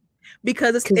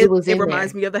because it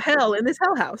reminds me of the hell in this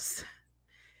hell house.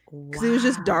 Because it was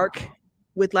just dark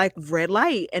with like red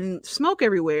light and smoke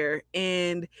everywhere,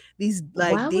 and these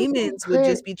like demons would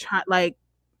just be trying, like,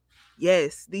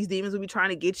 yes, these demons would be trying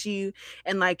to get you,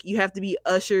 and like you have to be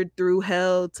ushered through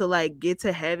hell to like get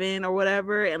to heaven or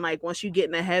whatever. And like once you get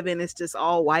into heaven, it's just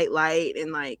all white light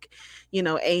and like,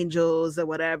 angels or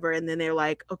whatever. And then they're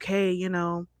like, okay,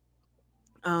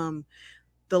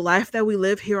 the life that we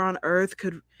live here on earth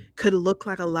could look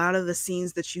like a lot of the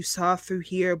scenes that you saw through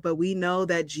here, but we know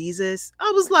that Jesus.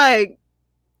 I was like,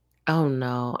 oh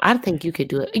no, I think you could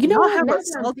do it. I have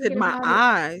assaulted my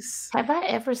eyes. Have I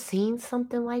ever seen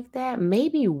something like that?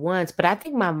 Maybe once, but I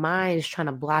think my mind is trying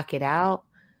to block it out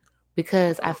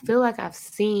because I feel like I've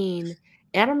seen,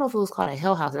 and I don't know if it was called a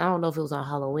hell house, and I don't know if it was on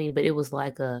Halloween, but it was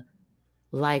was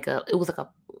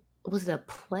it a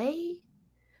play?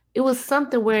 It was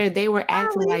something where they were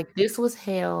acting like this was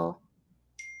hell.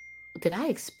 Did I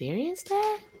experience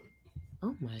that?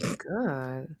 Oh my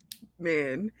God.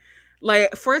 Man.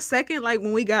 Like, for a second, like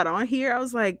when we got on here, I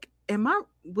was like,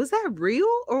 was that real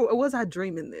or was I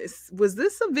dreaming this? Was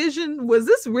this a vision? Was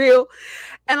this real?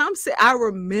 And I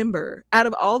remember out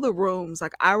of all the rooms,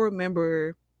 like I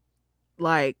remember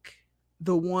like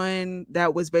the one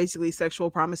that was basically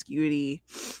sexual promiscuity,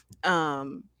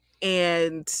 and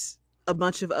a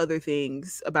bunch of other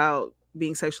things about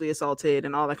being sexually assaulted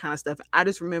and all that kind of stuff. I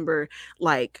just remember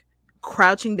like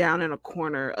crouching down in a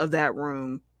corner of that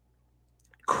room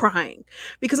crying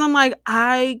because I'm like,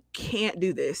 I can't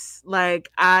do this. Like,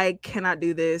 I cannot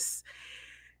do this.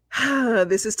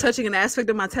 This is touching an aspect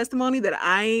of my testimony that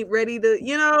I ain't ready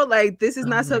to, like, this is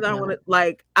not something I want to,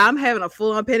 like, I'm having a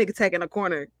full-on panic attack in a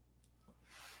corner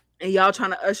and y'all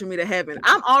trying to usher me to heaven.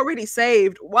 I'm already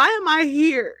saved. Why am I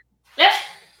here?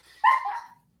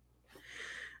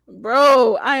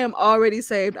 Bro, I am already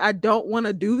saved. I don't want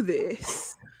to do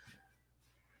this.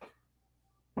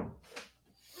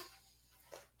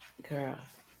 Girl.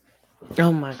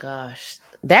 Oh my gosh.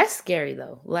 That's scary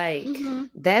though. Like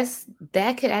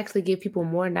that could actually give people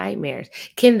more nightmares.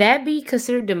 Can that be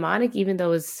considered demonic even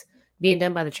though it's being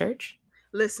done by the church?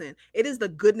 Listen, it is the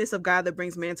goodness of God that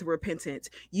brings man to repentance.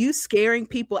 You scaring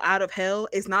people out of hell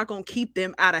is not going to keep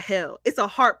them out of hell. It's a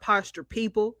heart posture,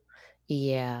 people.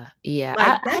 Yeah. Yeah. Like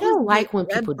I that don't like when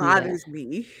that people do that. bothers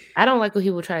me. I don't like when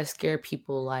people try to scare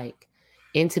people like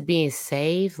into being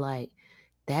saved. Like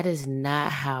that is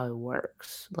not how it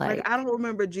works. Like I Like, don't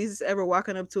remember Jesus ever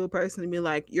walking up to a person and be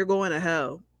like, "You're going to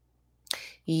hell. Now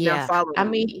yeah. follow I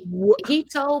me." mean, he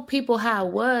told people how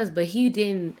it was, but he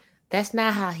didn't that's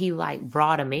not how he like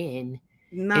brought them in.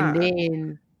 And Nah,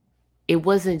 then it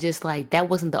wasn't just like that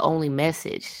wasn't the only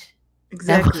message.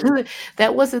 That exactly.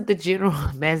 that wasn't the general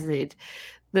message.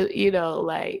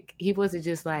 Like he wasn't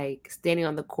just like standing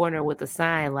on the corner with a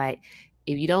sign like,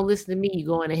 if you don't listen to me, you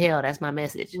going to hell. That's my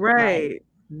message. Like, Right.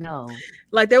 no.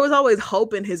 Like there was always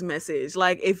hope in his message.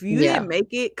 Like if you Yeah. didn't make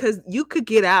it, because you could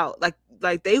get out. Like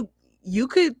you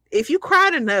could, if you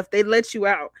cried enough, they'd let you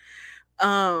out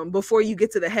before you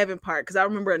get to the heaven part. Because I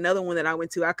remember another one that I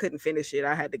went to, I couldn't finish it.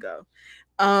 I had to go.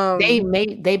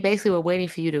 They basically were waiting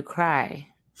for you to cry.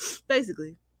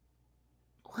 Basically.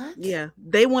 What? Yeah.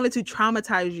 They wanted to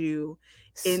traumatize you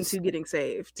into getting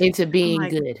saved. Into I'm being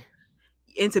like, good.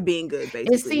 into being good, And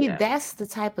basically. see, Yeah. that's the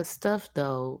type of stuff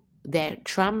though that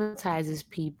traumatizes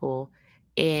people.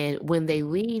 And when they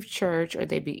leave church or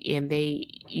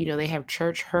they have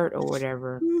church hurt or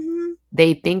whatever, Mm-hmm.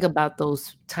 they think about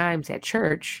those times at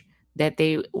church that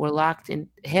they were locked in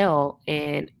hell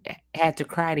and had to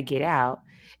cry to get out.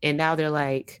 And now they're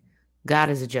like, God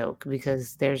is a joke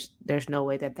because there's no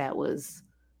way that was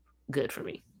good for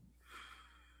me.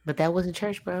 But that wasn't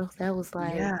church, bro. That was Yeah.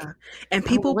 like, And I don't know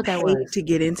people what that paid was. to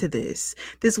get into this.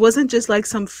 This wasn't just like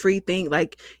some free thing.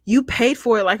 Like you paid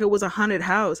for it like it was a haunted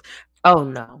house. Oh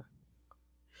no.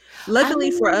 I Luckily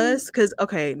for mean, us, because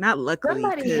okay, not luckily,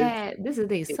 because this is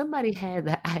the thing, somebody had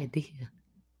the idea.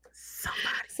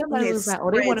 somebody Somebody went was like,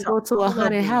 "Oh, they spread want to to go to a all of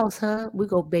haunted them. house, huh? We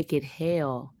go make it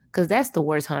hell." Because that's the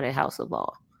worst haunted house of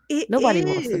all. It Nobody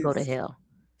wants to go to is. hell.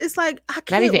 It's like I Not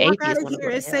can't even walk out atheists of want to here go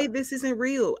to and say hell. this isn't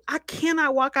real. I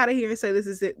cannot walk out of here and say this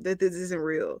isn't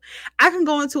real. I can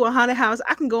go into a haunted house.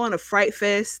 I can go on a fright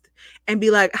fest and be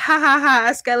like, ha ha ha,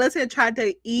 a skeleton tried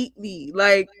to eat me.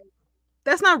 Like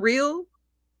that's not real.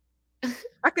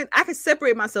 I can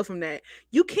separate myself from that.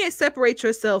 You can't separate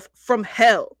yourself from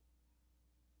hell.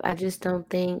 I just don't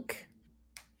think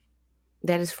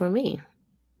that is for me.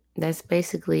 That's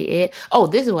basically it. Oh,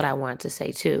 this is what I want to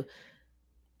say too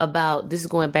about this is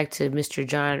going back to Mr.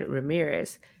 John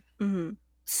Ramirez. Mm-hmm.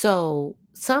 So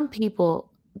some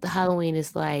people, the Halloween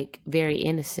is like very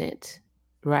innocent,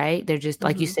 right? They're just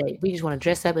like you Mm-hmm. said, we just want to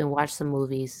dress up and watch some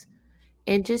movies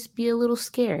and just be a little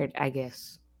scared, I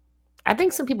guess. I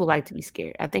think some people like to be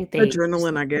scared. I think they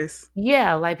Adrenaline, I guess.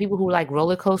 yeah, like people who like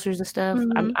roller coasters and stuff. I'm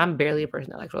Mm-hmm. I'm barely a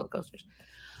person that likes roller coasters.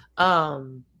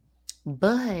 Um,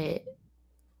 but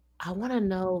I want to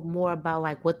know more about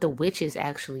like what the witches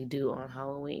actually do on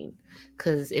Halloween.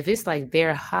 Cuz if it's like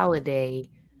their holiday,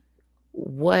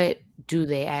 what do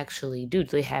they actually do?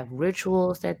 Do they have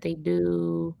rituals that they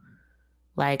do?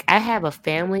 Like I have a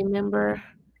family member.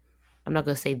 I'm not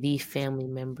going to say the family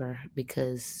member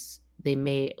because they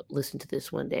may listen to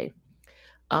this one day.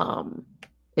 Um,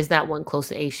 it's not one close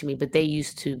to age to me, but they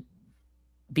used to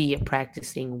be a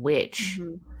practicing witch.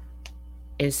 Mm-hmm.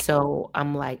 And so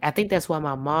I'm like, I think that's why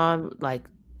my mom like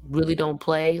really don't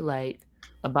play like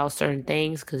about certain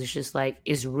things because it's just like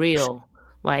it's real.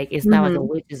 Like it's not like a Mm-hmm.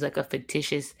 witch is like a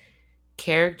fictitious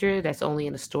character that's only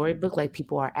in a storybook. Like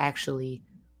people are actually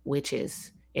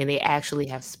witches and they actually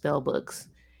have spell books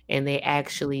and they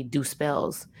actually do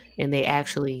spells and they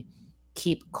actually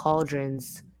keep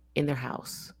cauldrons in their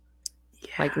house.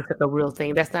 Like Yeah. it's like a real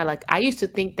thing. That's not like I used to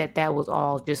think that was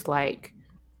all just like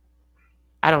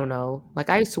I don't know. Like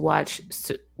I used to watch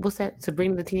what's that?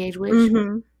 Sabrina the Teenage Witch.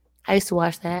 Mm-hmm. I used to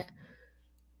watch that.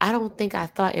 I don't think I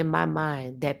thought in my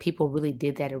mind that people really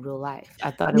did that in real life.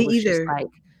 I thought Me it was just either.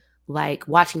 like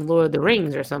watching Lord of the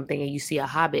Rings or something and you see a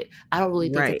hobbit. I don't really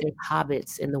think that Right. there's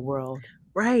hobbits in the world.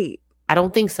 Right. I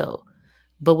don't think so.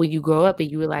 But when you grow up and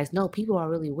you realize no, people are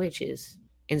really witches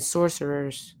and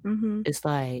sorcerers, Mm-hmm. it's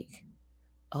like,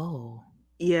 oh.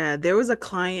 Yeah, there was a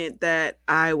client that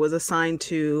I was assigned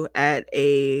to at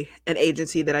an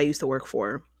agency that I used to work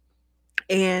for.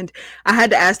 And I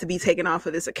had to ask to be taken off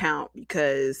of this account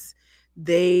because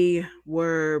they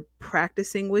were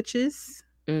practicing witches.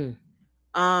 Mm.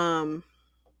 Um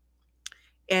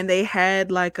and they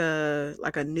had like a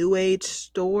new age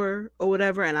store or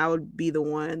whatever, and I would be the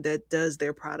one that does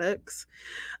their products.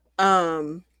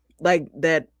 Like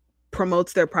that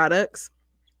promotes their products.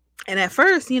 And at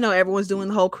first, everyone's doing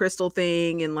the whole crystal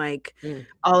thing and like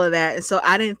all of that. And so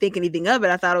I didn't think anything of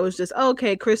it. I thought it was just,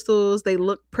 okay, crystals, they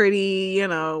look pretty,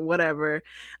 whatever.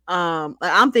 Like,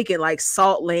 I'm thinking like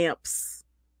salt lamps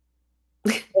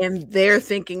and they're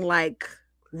thinking like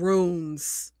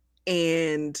runes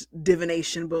and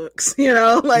divination books,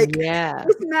 like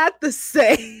it's not the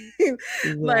same.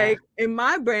 Like in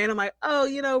my brain, I'm like, oh,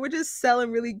 we're just selling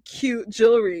really cute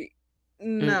jewelry.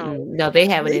 No, they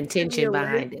have an intention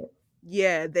behind it.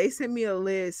 Yeah, they sent me a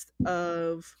list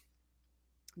of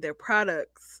their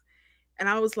products and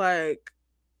I was like,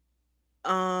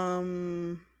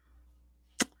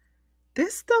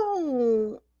 this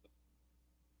don't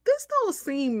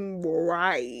seem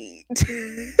right.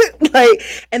 Like,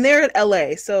 and they're in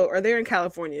LA, or they're in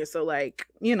California, so like,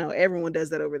 everyone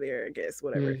does that over there, I guess,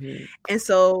 whatever. And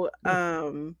so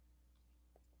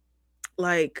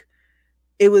like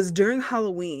it was during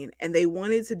Halloween and they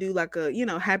wanted to do like a,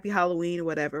 happy Halloween or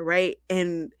whatever, right?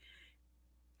 And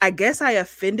I guess I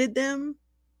offended them,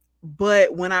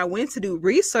 but when I went to do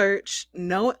research,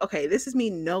 this is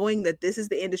me knowing that this is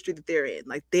the industry that they're in,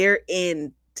 like they're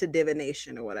into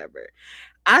divination or whatever.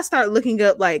 I start looking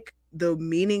up like the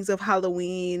meanings of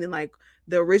Halloween and like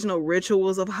the original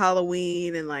rituals of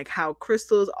Halloween and like how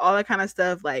crystals, all that kind of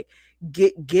stuff, like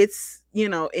gets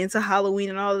into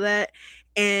Halloween and all of that.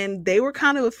 And they were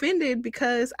kind of offended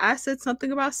because I said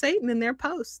something about Satan in their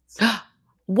posts.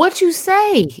 What you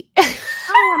say?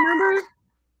 I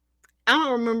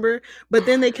don't remember. But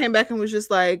then they came back and was just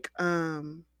like, we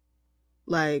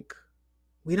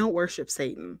don't worship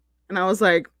Satan. And I was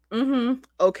like,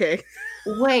 okay.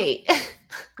 Wait.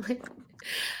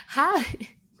 How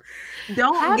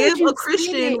give a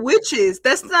Christian witches.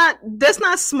 That's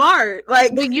not smart.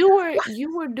 Like, but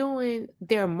you were doing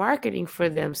their marketing for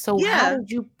them. So how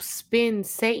did you spin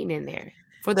Satan in there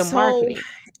for the marketing?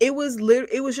 It was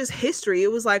just history.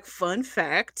 It was like fun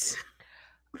fact.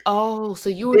 Oh, so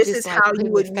you were this just is how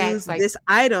you would use like this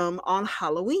item on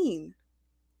Halloween.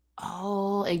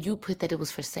 Oh, and you put that it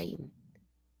was for Satan.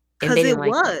 Because it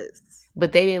was.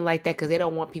 But they didn't like that because they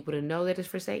don't want people to know that it's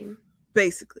for Satan?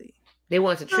 Basically. They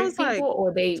want to trick people,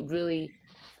 or they really...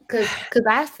 Because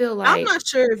I feel like... I'm not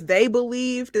sure if they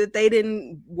believed that they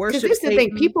didn't worship Satan. Because this is the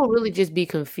thing. People really just be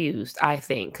confused, I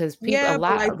think. Because they have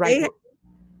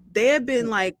been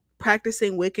like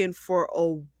practicing Wiccan for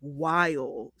a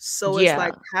while. So it's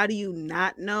like, how do you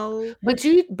not know? But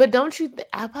don't you...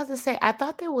 I was about to say, I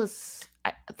thought there was...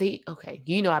 okay,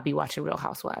 I'd be watching Real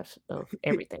Housewives of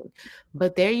everything,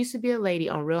 but there used to be a lady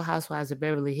on Real Housewives of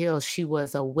Beverly Hills. She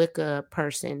was a Wicca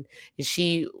person, and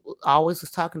she always was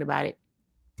talking about it.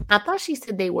 I thought she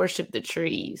said they worship the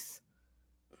trees,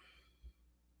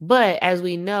 but as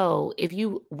we know, if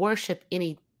you worship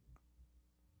any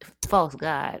false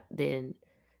god, then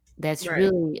that's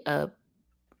really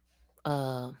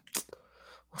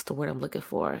what's the word I'm looking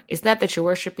for? It's not that you're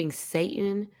worshiping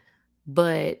Satan,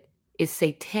 but it's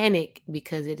satanic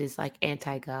because it is like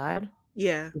anti-God.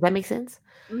 Yeah. Does that make sense?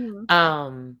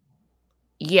 Mm-hmm.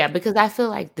 Yeah, because I feel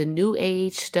like the new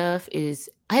age stuff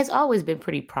has always been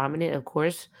pretty prominent, of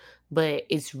course, but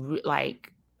it's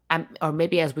like, or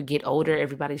maybe as we get older,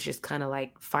 everybody's just kind of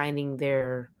like finding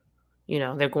their,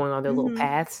 they're going on their little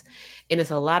paths, and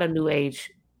it's a lot of new age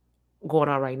going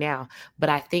on right now. But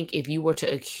I think if you were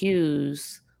to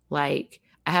accuse, like,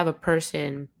 I have a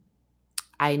person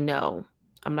I know,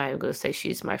 I'm not even going to say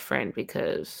she's my friend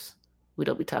because we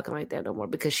don't be talking like that no more,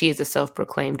 because she is a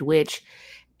self-proclaimed witch.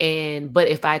 But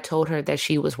if I told her that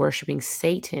she was worshiping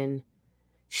Satan,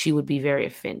 she would be very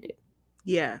offended.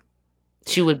 Yeah.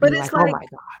 She would be like, oh my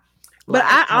God. But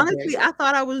I honestly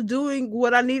thought I was doing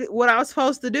what I was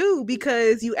supposed to do,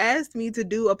 because you asked me to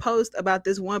do a post about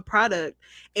this one product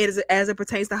as it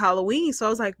pertains to Halloween. So I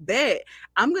was like, bet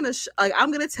I'm gonna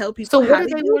tell people. So what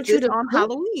do they want you to on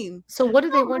Halloween? So what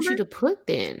do they want you to put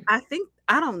then? I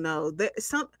don't know.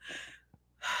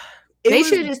 They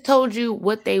should have just told you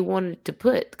what they wanted to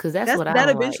put, because that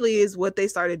eventually is what they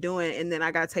started doing, and then I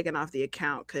got taken off the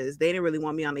account because they didn't really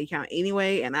want me on the account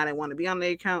anyway, and I didn't want to be on the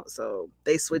account, so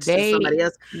they switched to somebody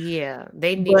else. Yeah,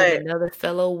 they needed another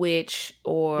fellow witch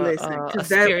or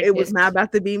it was not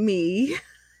about to be me.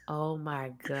 Oh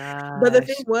my God! But the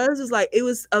thing was like, it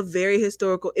was a very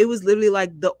historical. It was literally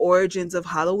like the origins of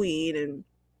Halloween, and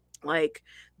like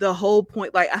the whole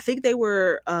point. Like I think they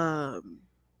were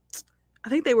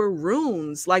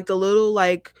runes, like the little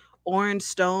like orange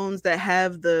stones that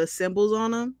have the symbols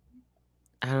on them.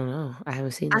 I don't know. I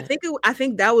haven't seen that. I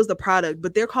think that was the product,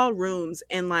 but they're called runes,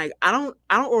 and like I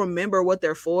don't remember what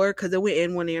they're for, because it went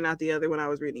in one ear and out the other when I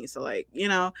was reading. So like,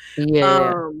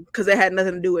 because it had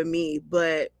nothing to do with me.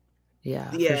 But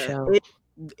yeah, for sure.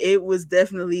 it was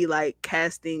definitely like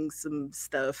casting some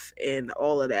stuff and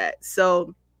all of that.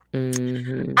 So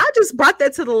I just brought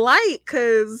that to the light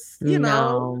because, you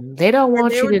know, they don't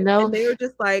want you to know. And they were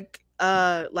just like,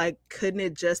 couldn't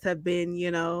it just have been,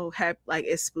 you know, like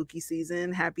it's spooky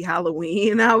season, happy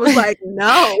Halloween? I was like,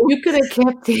 no, you could have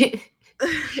kept it.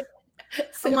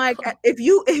 I'm like, if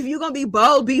you gonna be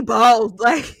bold, be bold.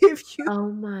 Like, oh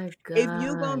my god, if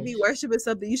you gonna be worshiping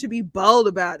something, you should be bold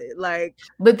about it. Like,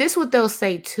 but this is what they'll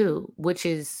say too, which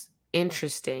is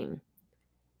interesting.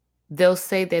 They'll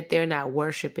say that they're not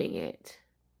worshiping it.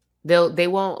 They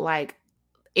won't, like,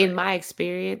 in my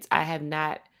experience,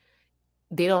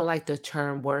 they don't like the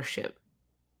term worship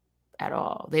at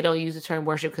all. They don't use the term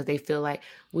worship because they feel like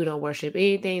we don't worship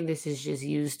anything. This is just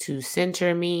used to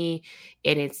center me,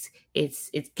 and it's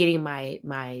getting my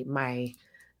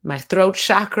throat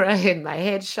chakra and my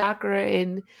head chakra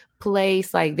in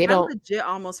place. Like they don't. Legit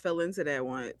almost fell into that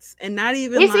once, and not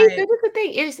even it's like. This is the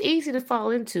thing. It's easy to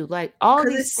fall into. Like all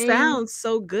these things sounds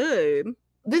so good.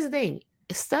 This is the thing.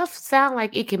 Stuff sound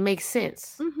like it can make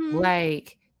sense.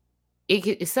 Like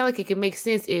it sounds like it can make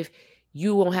sense if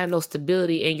you won't have no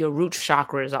stability and your root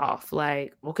chakra is off.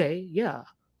 Like, okay, yeah.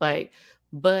 Like,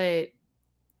 but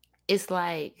it's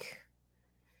like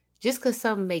just because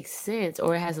something makes sense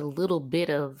or it has a little bit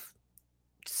of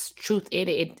truth in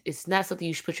it, it's not something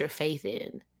you should put your faith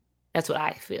in. That's what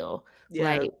I feel. Yeah.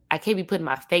 Like, I can't be putting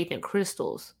my faith in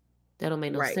crystals. That don't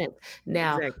make no sense.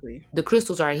 Now, the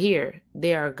crystals are here.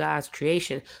 They are God's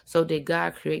creation. So did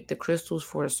God create the crystals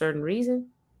for a certain reason?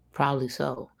 Probably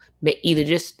so. But either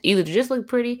just look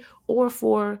pretty or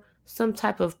for some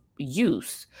type of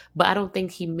use. But I don't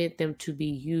think he meant them to be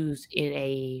used in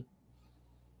a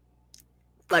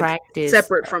practice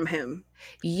separate from him.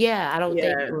 Yeah, I don't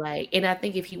think and I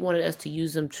think if he wanted us to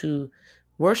use them to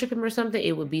worship him or something,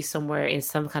 it would be somewhere in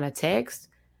some kind of text.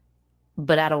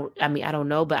 But I don't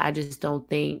know, but I just don't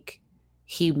think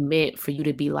he meant for you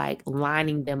to be like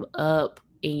lining them up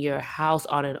in your house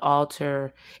on an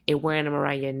altar and wearing them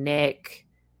around your neck.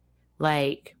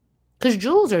 Like, because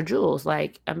jewels are jewels.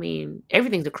 Like, I mean,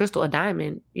 everything's a crystal, a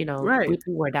diamond, you know,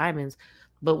 people wear diamonds.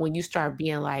 But when you start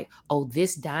being like, oh,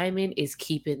 this diamond is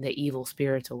keeping the evil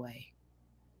spirits away.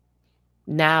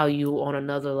 Now you on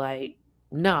another, like,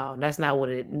 no, that's not what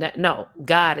no,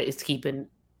 God is keeping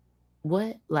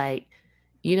what? Like,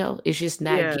 you know, it's just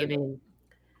not giving,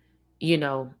 you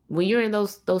know, when you're in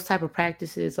those type of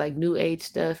practices, like New Age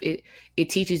stuff, it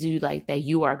teaches you like that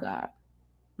you are God.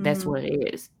 That's what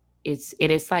it is.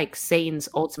 It's like Satan's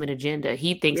ultimate agenda.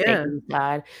 He thinks that he's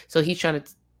God. So he's trying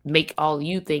to make all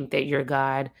you think that you're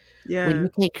God. Yeah. When you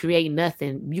can't create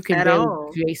nothing. You can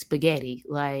barely create spaghetti.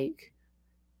 Like,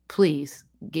 please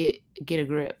get a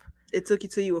grip. It took you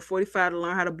till you were 45 to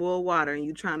learn how to boil water, and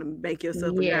you trying to make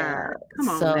yourself a god. Come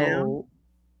on, now.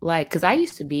 Like, because I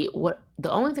used to be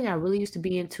the only thing I really used to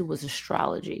be into was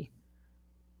astrology,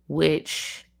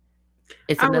 which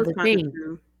it's another thing.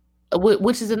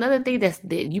 Which is another thing that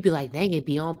you'd be like, dang, it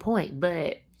be on point,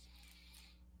 but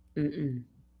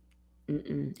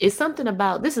it's something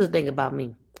about, this is the thing about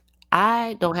me.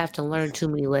 I don't have to learn too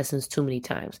many lessons too many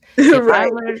times. If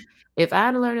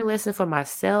I learn a lesson for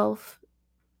myself,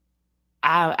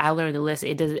 I learn the lesson.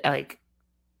 It doesn't, like,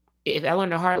 if I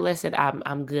learn a hard lesson,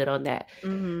 I'm good on that.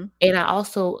 And I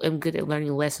also am good at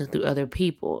learning lessons through other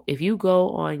people. If you go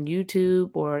on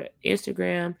YouTube or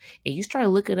Instagram and you start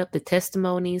looking up the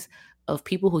testimonies of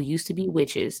people who used to be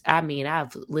witches, I mean,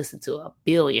 I've listened to a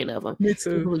billion of them. Me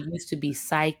too. People who used to be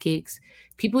psychics,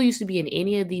 people who used to be in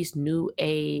any of these New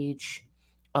Age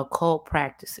occult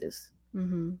practices.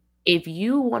 If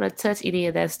you want to touch any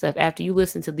of that stuff after you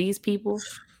listen to these people,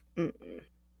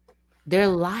 their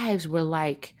lives were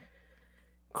like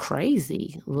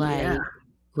crazy.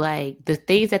 Like the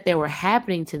things that they were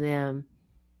happening to them,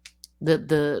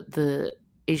 the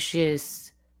it's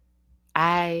just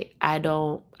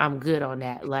I'm good on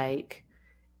that. Like,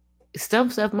 some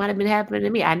stuff might have been happening to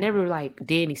me. I never like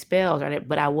did any spells on it,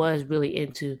 but I was really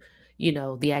into, you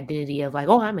know, the identity of like,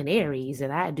 oh, I'm an Aries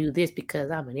and I do this because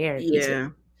I'm an Aries. Yeah.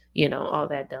 You know, all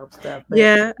that dumb stuff. But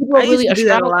yeah. People are really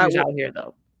astrologers out here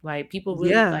though. Like, people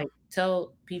really like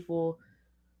tell people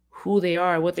who they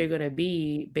are, what they're gonna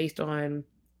be based on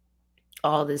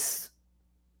all this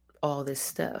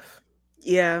stuff.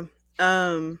 Yeah.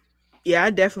 Yeah,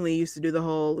 I definitely used to do the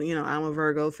whole, you know, I'm a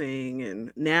Virgo thing,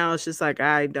 and now it's just like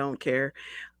I don't care.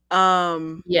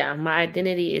 Yeah, my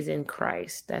identity is in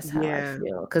Christ. That's how I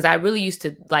feel. Because I really used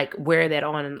to like wear that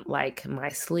on like my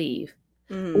sleeve.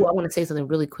 Oh, I want to say something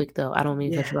really quick though. I don't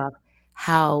mean to cut you off.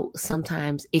 How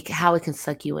sometimes it can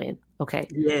suck you in. Okay.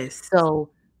 Yes.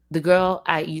 So the girl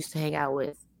I used to hang out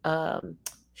with,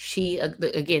 she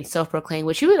again self-proclaimed,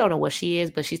 which you really don't know what she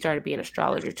is, but she started being an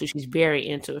astrologer too. She's very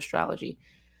into astrology.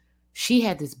 She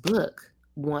had this book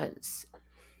once.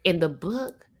 In the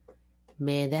book,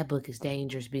 man, that book is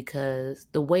dangerous because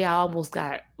the way I almost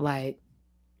got let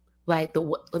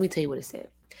me tell you what it said.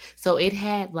 So it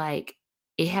had like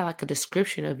a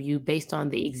description of you based on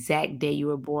the exact day you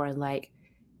were born. Like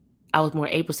I was born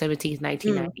April 17th,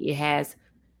 1990. It has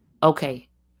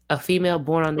a female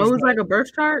born on this It was day. like a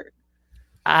birth chart?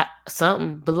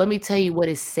 Something. But let me tell you what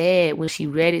it said when she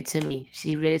read it to me.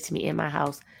 She read it to me in my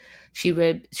house. She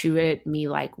read me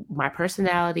like my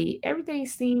personality. Everything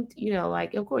seemed,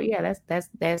 like of course, yeah,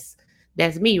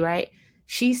 that's me, right?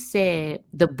 She said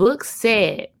the book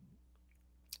said,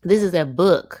 this is a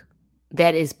book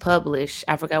that is published.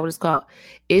 I forgot what it's called.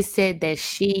 It said that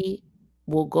she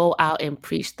will go out and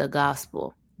preach the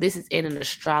gospel. This is in an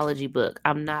astrology book.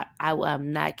 I'm not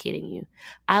kidding you.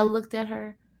 I looked at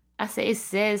her. I said, it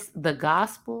says the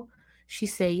gospel. She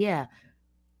said, yeah.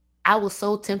 I was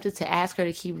so tempted to ask her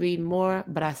to keep reading more,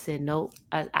 but I said, nope.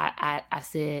 I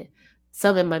said,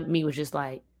 something in me was just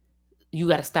like, you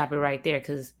got to stop it right there.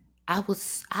 Cause I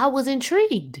was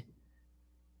intrigued.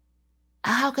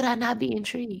 How could I not be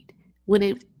intrigued when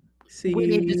it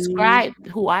described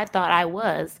who I thought I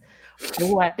was or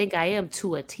who I think I am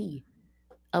to a T?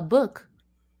 A book.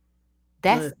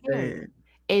 That's scary.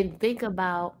 And think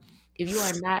about if you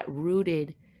are not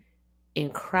rooted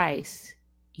in Christ,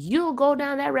 you'll go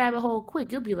down that rabbit hole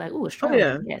quick. You'll be like, "Ooh, astrology, oh,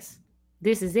 yeah. Yes,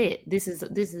 this is it. This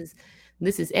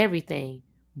is everything."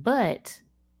 But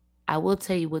I will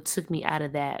tell you what took me out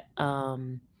of that.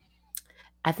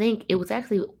 I think it was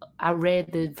actually, I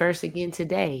read the verse again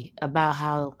today about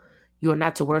how you are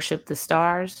not to worship the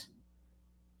stars.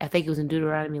 I think it was in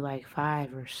Deuteronomy like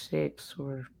 5 or 6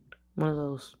 or one of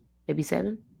those, maybe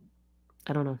 7.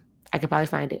 I don't know. I could probably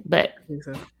find it. But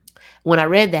when I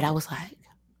read that, I was like,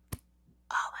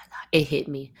 oh my God, it hit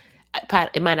me.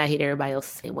 It might not hit everybody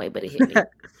else the same way, but it hit me.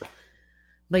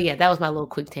 But yeah, that was my little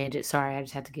quick tangent. Sorry, I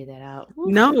just had to get that out. Oof.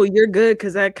 No, you're good,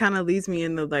 because that kind of leads me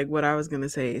into like what I was going to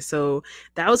say. So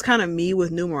that was kind of me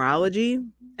with numerology,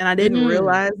 and I didn't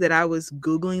realize that I was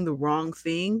Googling the wrong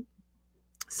thing.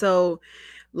 So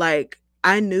like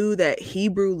I knew that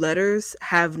Hebrew letters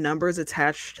have numbers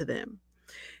attached to them.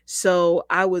 So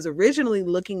I was originally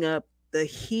looking up the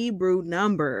Hebrew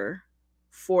number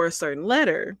for a certain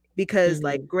letter because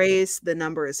like grace, the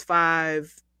number is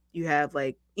 5. You have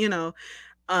like,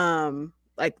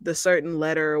 like the certain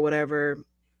letter or whatever,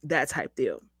 that type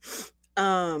deal.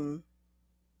 But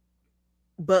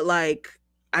like,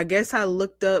 I guess I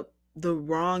looked up the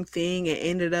wrong thing and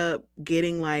ended up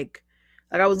getting like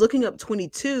I was looking up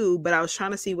 22, but I was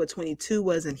trying to see what 22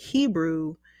 was in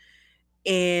Hebrew.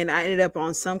 And I ended up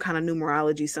on some kind of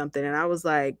numerology something. And I was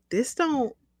like, is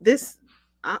this?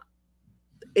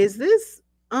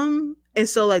 And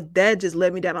so like that just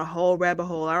led me down a whole rabbit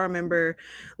hole. I remember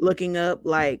looking up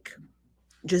like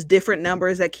just different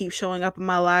numbers that keep showing up in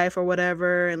my life or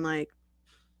whatever. And I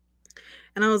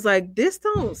was like, this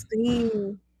don't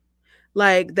seem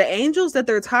like the angels that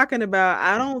they're talking about.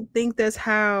 I don't think that's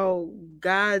how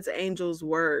God's angels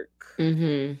work.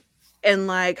 Mm-hmm. And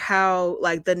like how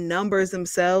like the numbers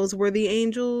themselves were the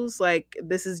angels, like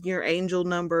this is your angel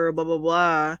number, blah blah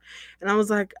blah. And I was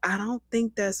like, I don't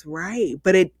think that's right,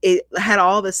 but it had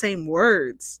all the same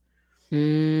words.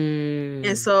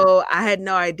 And so I had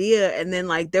no idea. And then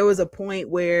like there was a point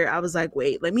where I was like,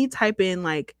 wait, let me type in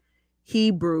like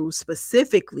Hebrew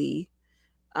specifically,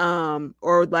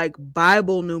 or like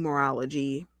Bible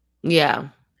numerology,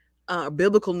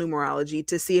 biblical numerology,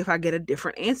 to see if I get a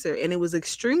different answer. And it was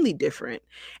extremely different.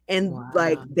 And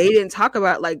like they didn't talk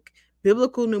about like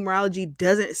biblical numerology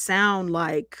doesn't sound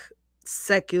like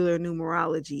secular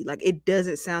numerology. Like it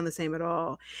doesn't sound the same at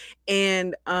all.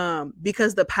 And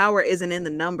because the power isn't in the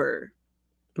number.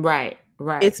 Right.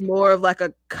 It's more of like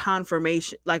a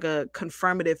confirmation, like a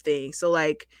confirmative thing. So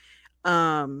like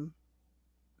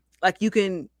you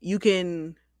can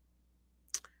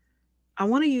I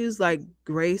want to use like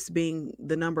grace being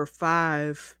the number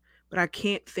 5, but I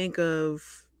can't think of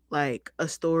like a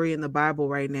story in the Bible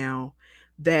right now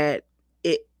that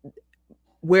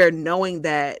where knowing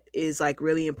that is like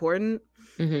really important.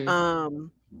 Mm-hmm.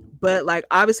 But like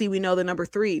obviously we know the number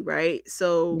 3, right?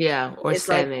 So yeah, or it's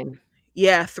 7.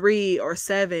 Like, 3 or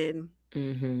 7.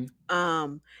 Mm-hmm.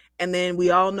 And then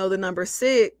we all know the number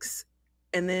 6.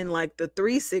 And then like the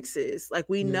 3 6s, like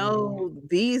we know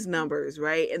these numbers,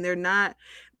 right? And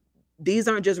these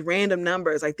aren't just random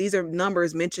numbers. Like these are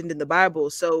numbers mentioned in the Bible.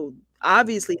 So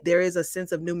obviously there is a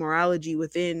sense of numerology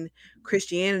within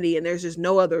Christianity, and there's just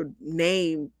no other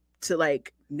name to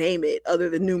like name it other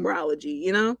than numerology,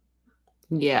 you know?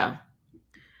 Yeah.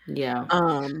 Yeah.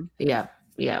 Yeah.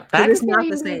 Yeah. But Because I can it's see how not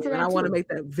you the would get same. into And I that want to too. make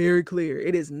that very clear.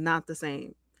 It is not the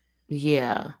same.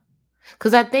 Yeah.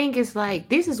 Because I think it's like,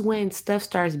 this is when stuff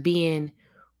starts being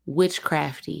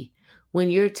witchcrafty. When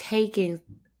you're taking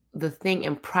the thing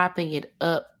and propping it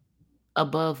up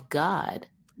above God.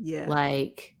 Yeah.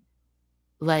 Like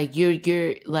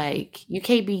you're like, you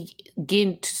can't be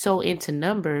getting so into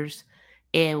numbers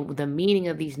and the meaning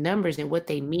of these numbers and what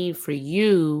they mean for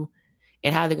you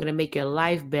and how they're going to make your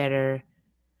life better.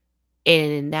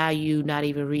 And now you not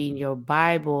even reading your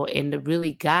Bible, and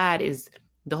really God is,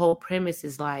 the whole premise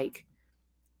is like,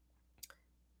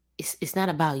 it's not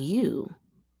about you.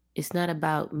 It's not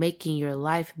about making your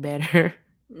life better.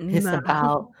 It's No.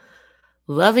 about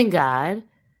loving God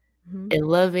Mhm. and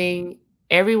loving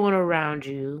everyone around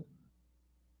you,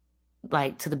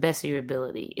 like to the best of your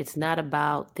ability. It's not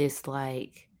about this,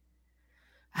 like,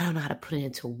 I don't know how to put it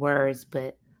into words,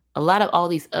 but a lot of all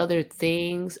these other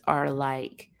things are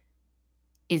like,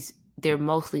 they're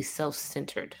mostly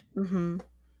self-centered. Mm-hmm.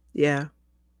 Yeah.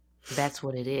 That's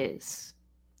what it is.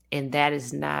 And that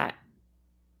is not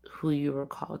who you were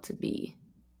called to be.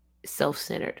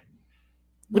 Self-centered.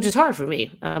 Which is hard for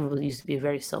me. I used to be a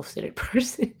very self-centered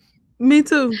person. Me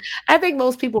too. I think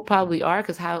most people probably are,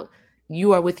 because how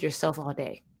you are with yourself all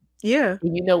day. Yeah.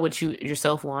 You know what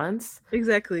yourself wants.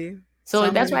 Exactly. So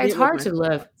I'm that's gonna why it's get with hard to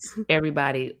love myself.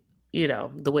 everybody,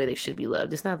 the way they should be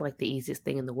loved. It's not like the easiest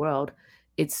thing in the world.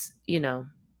 It's,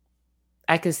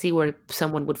 I can see where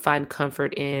someone would find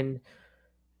comfort in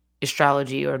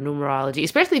astrology or numerology,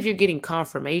 especially if you're getting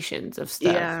confirmations of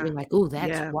stuff. Yeah. You're like, oh, that's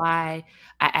Yeah. why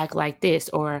I act like this.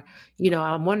 Or,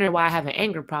 I'm wondering why I have an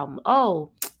anger problem.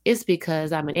 Oh, it's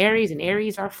because I'm an Aries and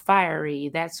Aries are fiery.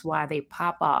 That's why they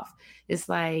pop off. It's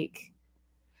like,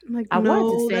 Like, I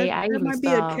wanted to no, say, that I that even might be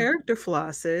a saw, character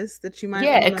flaw, sis, that you might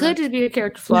yeah, it wanna could just be a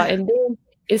character flaw. And then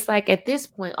it's like, at this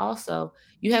point also,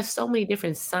 you have so many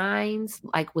different signs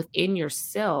like within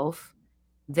yourself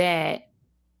that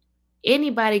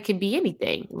anybody can be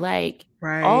anything. Like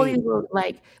all these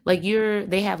Right. little,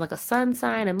 they have like a sun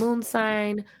sign, a moon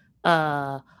sign,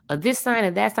 a this sign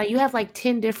and that sign. You have like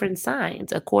 10 different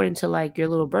signs according to like your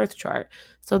little birth chart.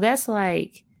 So that's a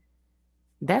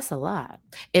lot.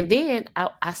 And then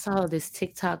I saw this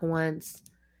TikTok once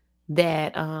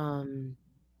that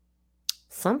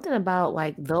something about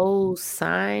like those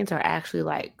signs are actually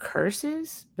like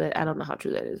curses, but I don't know how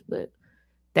true that is, but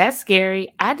that's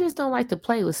scary. I just don't like to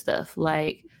play with stuff.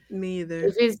 Like Me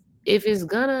either. if it's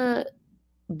gonna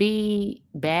be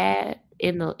bad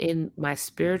in my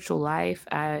spiritual life,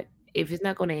 if it's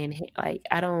not gonna enhance, like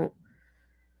I don't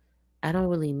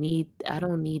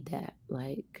need that.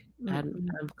 Like Mm-mm.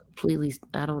 I'm completely,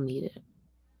 I don't need it.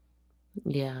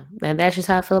 Yeah. And that's just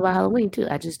how I feel about Halloween too.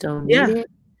 I just don't need Yeah.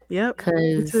 it Yep. Me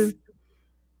because too.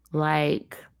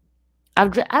 like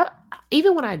I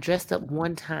even when I dressed up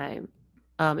one time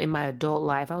in my adult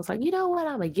life, I was like, you know what?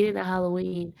 I'm gonna get into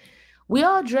Halloween. We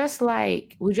all dressed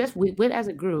like we went as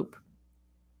a group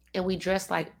and we dressed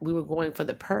like we were going for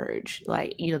The Purge,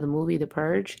 like the movie The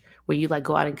Purge, where you like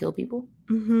go out and kill people.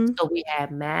 Mhm. So we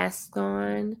had masks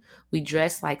on, we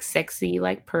dressed like sexy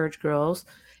like Purge girls,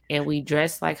 and we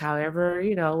dressed like however,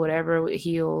 whatever, with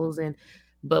heels,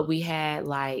 but we had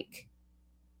like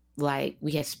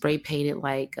we had spray painted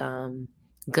like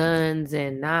guns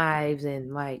and knives,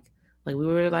 and like we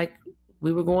were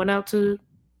going out to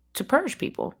purge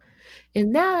people.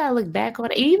 And now that I look back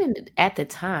on it, even at the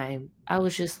time, I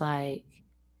was just like,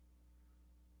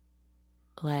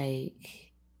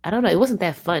 I don't know, it wasn't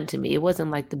that fun to me. It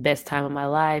wasn't like the best time of my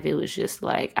life. It was just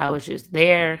like I was just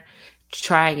there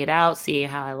trying it out, seeing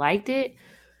how I liked it.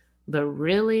 But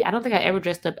really, I don't think I ever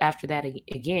dressed up after that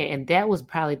again. And that was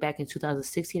probably back in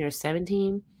 2016 or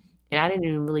 17. And I didn't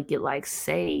even really get like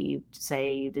saved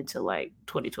until like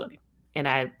 2020. And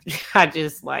I I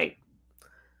just like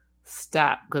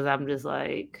stopped because I'm just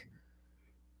like,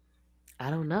 I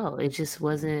don't know. It just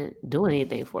wasn't doing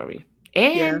anything for me.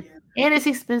 Yeah. And it's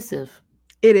expensive.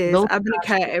 It is. Those I've been a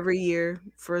cat costumes, every year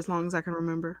for as long as I can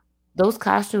remember. those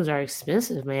costumes are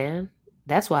expensive, man.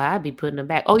 That's why I'd be putting them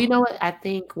back. Oh, you know what? I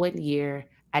think one year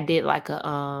I did like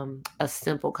a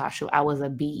simple costume. I was a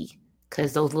bee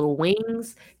because those little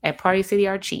wings at Party City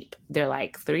are cheap. They're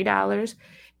like $3,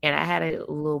 and I had a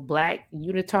little black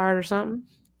unitard or something.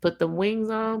 Put the wings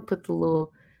on, put the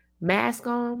little mask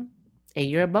on, and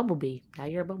you're a bumblebee. Now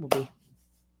you're a bumblebee.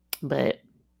 But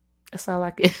that's all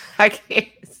I can.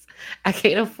 I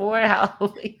can't afford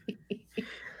Halloween.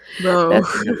 Bro.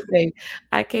 That's another thing.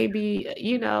 I can't be,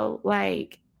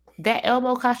 like that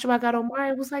Elmo costume I got on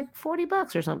Mario was like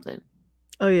 $40 or something.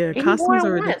 Oh yeah, And you wore costumes it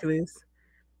are once. ridiculous.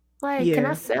 Like, can I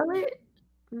Yeah. sell it?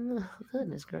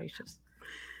 Goodness gracious.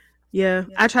 Yeah.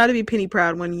 I tried to be penny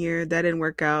proud one year. That didn't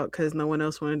work out because no one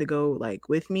else wanted to go like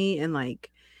with me. And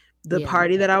like the Yeah.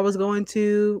 party that I was going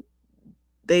to,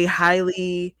 they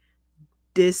highly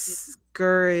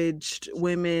discouraged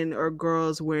women or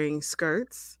girls wearing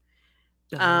skirts.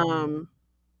 Oh.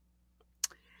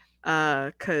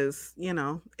 Cause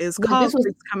it's But called this was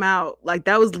Freaks Come Out. Like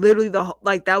that was literally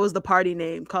that was the party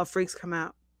name, called Freaks Come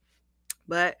Out.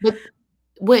 But but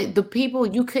wait, the people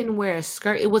you couldn't wear a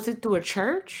skirt. It was it through a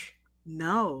church?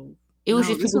 no, It was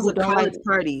just this people was who a don't like. college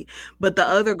party. But the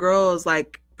other girls,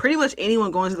 like pretty much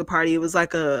anyone going to the party, it was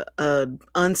like a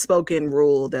unspoken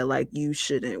rule that like you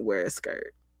shouldn't wear a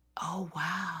skirt. Oh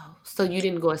wow! So you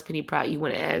didn't go as Penny Proud. You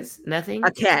went as nothing.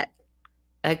 A cat.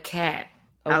 A cat.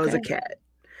 I was Okay, a cat.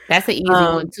 that's an easy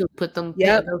one too. Put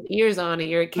Yep. those ears on, and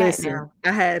you're a cat Listen, now.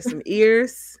 I had some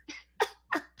ears,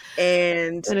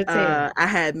 and What a tale. I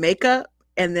had makeup,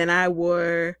 and then I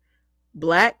wore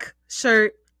black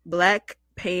shirt, black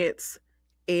pants,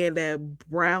 and a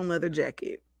brown leather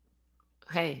jacket.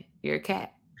 Hey, you're a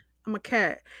cat. I'm a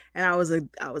cat, and I was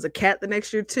a cat the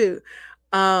next year too,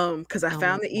 because I Oh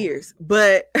found my the God. ears,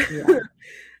 but Yeah.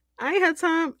 I ain't had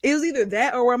time. It was either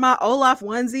that or wear my Olaf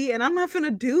onesie, and I'm not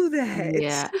gonna do that.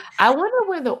 Yeah. I wonder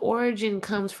where the origin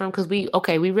comes from because we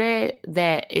read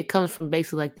that it comes from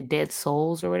basically like the dead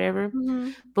souls or whatever.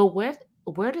 Mhm. But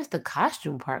where does the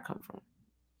costume part come from?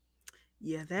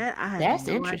 Yeah, that I have That's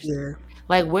no interesting. idea.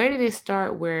 Like, where did it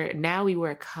start where now we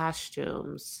wear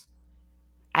costumes?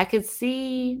 I could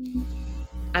see.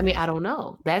 I mean, I don't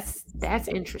know. That's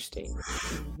interesting.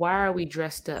 Why are we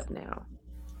dressed up now?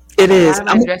 It Like,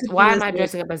 is. why am I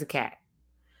dressing up as a cat?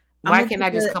 I'm Why gonna can't put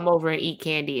I just that come over and eat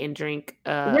candy and drink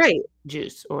right,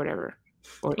 juice or whatever?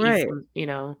 Or eat right.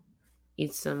 some,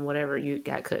 eat some whatever you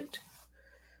got cooked.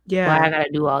 Why I Yeah, gotta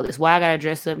do all this? Why I gotta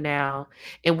dress up now?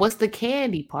 And what's the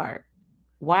candy part?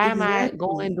 Why am I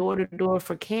going exactly. door to door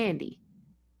for candy?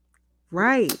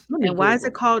 Right. Let me And why is it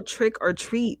Google. called trick or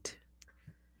treat?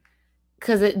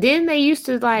 Because then they used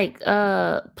to like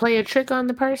play a trick on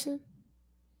the person.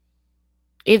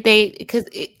 If they, because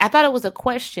I thought it was a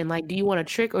question like, do you want a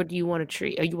trick or do you want a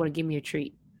treat? Or you want to give me a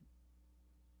treat?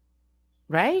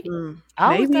 Right?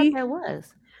 I always thought Maybe. that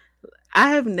was.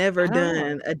 I have never I don't know.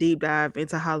 done a deep dive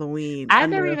into Halloween I've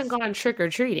never enough. even gone trick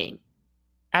or treating.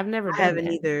 I've never I done haven't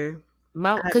that. either.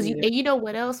 Because you know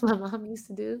what else my mom used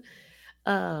to do?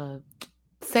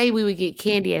 Say we would get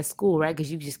candy at school, right?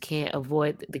 Because you just can't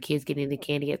avoid the kids getting the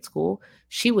candy at school.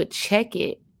 She would check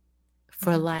it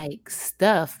for like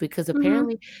stuff because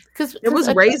apparently, because It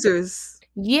was razors.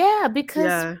 yeah, because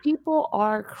Yeah. people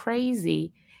are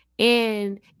crazy.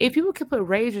 And if people can put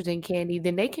razors in candy,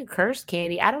 then they can curse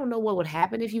candy. I don't know what would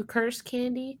happen if you curse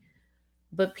candy,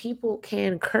 but people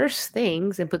can curse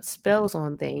things and put spells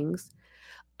on things.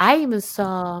 I even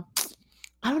saw,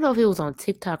 I don't know if it was on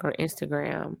TikTok or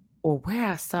Instagram or where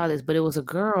I saw this, but it was a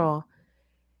girl,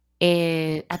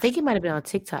 and I think it might have been on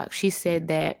TikTok. She said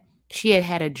that she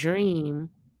had a dream.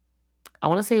 I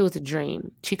want to say it was a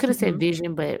dream. She could have said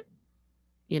vision, but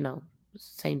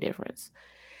same difference.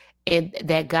 And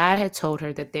that God had told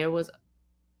her that there was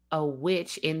a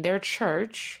witch in their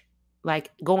church,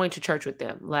 like going to church with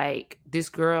them. Like, this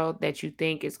girl that you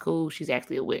think is cool, she's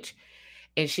actually a witch.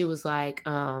 And she was like,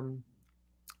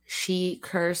 she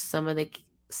cursed some of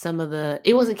the,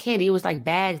 it wasn't candy, it was like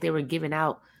bags they were giving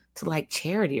out to like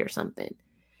charity or something.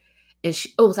 And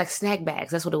it was like snack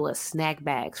bags. That's what it was, snack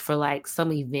bags for like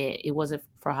some event. It wasn't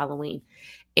for Halloween.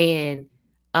 And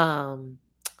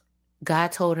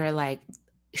God told her like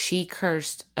she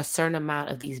cursed a certain amount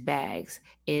of these bags,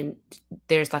 and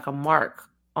there's like a mark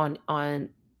on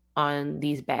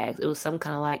these bags. It was some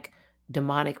kind of like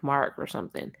demonic mark or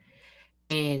something.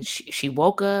 And she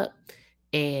woke up,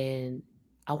 and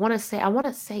I want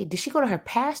to say, did she go to her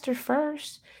pastor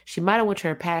first? She might have went to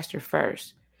her pastor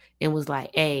first and was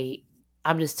like, "Hey,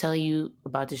 I'm just telling you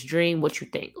about this dream. What you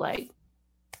think? Like,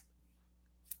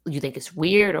 you think it's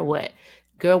weird or what?"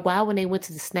 Girl, why when they went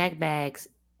to the snack bags,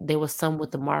 there was some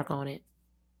with the mark on it?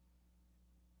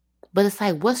 But it's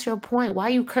like, what's your point? Why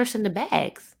are you cursing the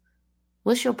bags?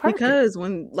 What's your purpose? Because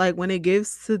when it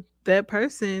gives to that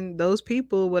person, those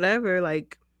people, whatever,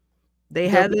 like they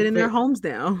have it in their homes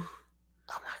now.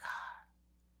 Oh my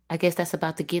God. I guess that's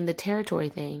about to get in the territory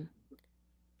thing.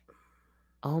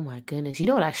 Oh my goodness. You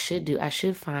know what I should do? I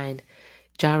should find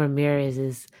John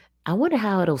Ramirez's. I wonder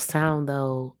how it'll sound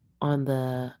though on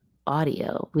the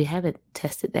audio. We haven't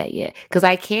tested that yet. Because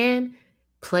I can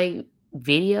play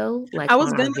video like I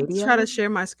was on gonna our video. try to share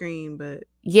my screen, but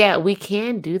yeah, we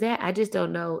can do that. I just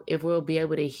don't know if we'll be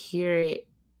able to hear it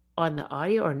on the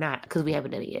audio or not? Because we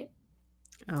haven't done it yet.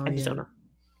 Oh, I just don't yeah. know.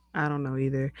 I don't know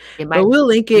either. It But might we'll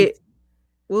link be. it.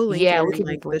 We'll link Yeah, it we in can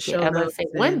like just the link it. show I'm gonna notes, say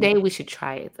one and day we should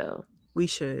try it though. we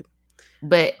should.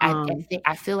 But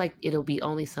I feel like it'll be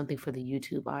only something for the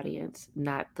YouTube audience,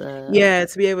 not the Yeah,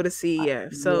 to be able to see. Yeah.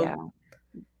 So yeah.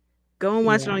 go and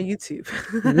watch it Yeah. on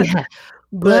YouTube. Yeah.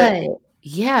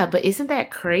 But But isn't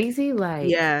that crazy? Like,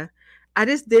 yeah, I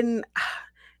just didn't.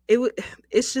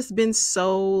 It's just been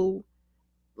so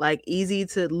like easy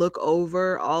to look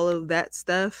over all of that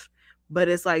stuff, but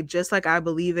it's like, just like I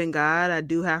believe in God, I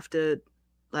do have to,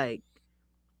 like,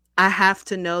 I have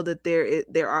to know that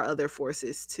there are other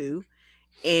forces too,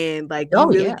 and like you oh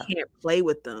really yeah. can't play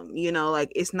with them.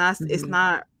 Like it's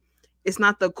Mhm.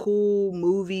 not the cool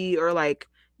movie, or like,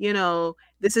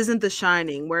 this isn't The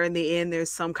Shining where in the end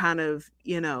there's some kind of,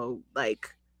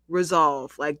 like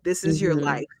resolve. Like, this is your Mhm.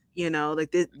 life,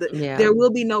 like Yeah. there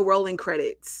will be no rolling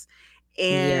credits.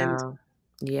 And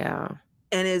Yeah.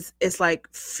 Yeah. it's like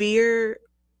fear.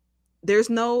 There's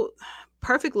no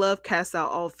perfect love casts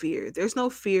out all fear. There's no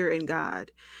fear in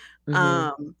God.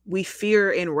 Mhm. We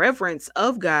fear in reverence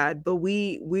of God, but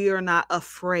we are not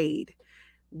afraid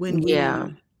when Yeah.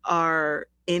 we are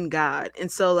in God.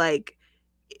 And so, like,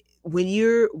 when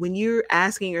you're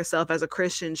asking yourself as a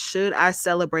Christian, should I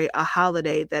celebrate a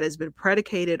holiday that has been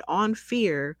predicated on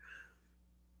fear?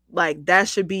 Like, that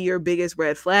should be your biggest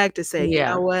red flag to say, you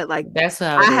Yeah. know what, like, That's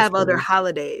how it I is have for other me.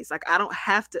 holidays. Like, I don't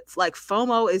have to, like,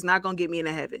 FOMO is not gonna get me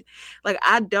into heaven. Like,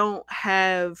 I don't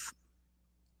have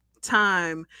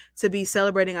time to be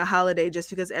celebrating a holiday just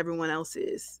because everyone else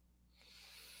is.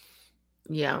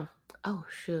 Yeah. Oh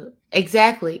shoot.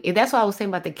 Exactly. And that's what I was saying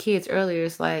about the kids earlier.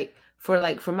 It's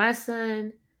for my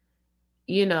son,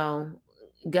 you know,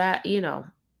 God,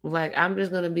 like I'm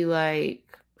just gonna be like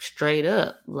straight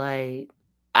up. Like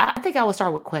I think I would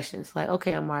start with questions. Like,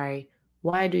 okay, Amari,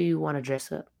 why do you want to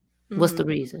dress up? What's the Mm-hmm.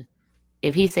 reason?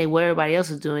 If he say well everybody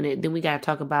else is doing it, then we gotta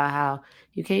talk about how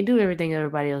you can't do everything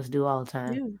everybody else do all the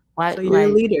time. Yeah. Why So you're a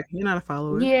like leader. You're not a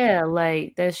follower. yeah,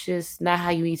 like that's just not how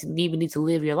you even need to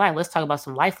live your life. Let's talk about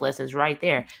some life lessons right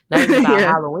there. Not even about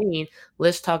Yeah. Halloween.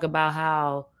 Let's talk about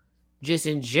how just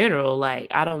in general, like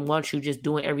I don't want you just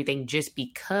doing everything just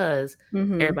because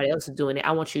Mm-hmm. everybody else is doing it.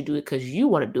 I want you to do it because you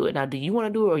want to do it. Now, do you want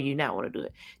to do it or you not want to do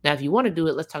it? Now, if you want to do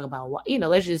it, let's talk about what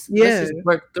let's Yeah. just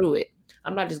work through it.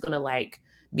 I'm not just gonna like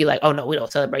be like, oh no, we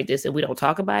don't celebrate this and we don't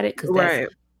talk about it because that's Right.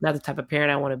 not the type of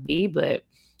parent I want to be. But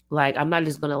like I'm not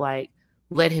just gonna like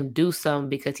let him do something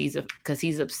because he's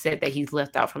upset that he's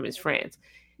left out from his friends.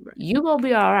 Right. You gonna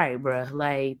be all right, bro.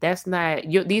 Like that's not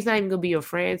these not even gonna be your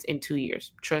friends in 2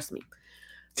 years. Trust me.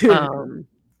 I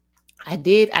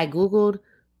Googled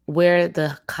where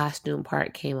the costume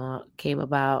part came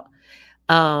about.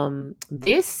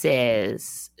 This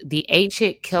says the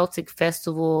ancient Celtic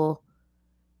festival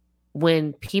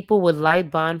when people would light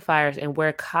bonfires and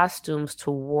wear costumes to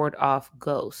ward off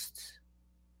ghosts.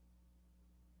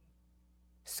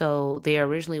 So they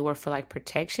originally were for like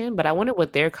protection, but I wonder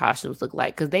what their costumes look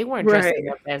like because they weren't dressing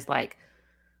up as like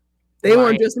They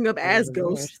weren't lions dressing up as and bears.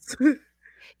 ghosts.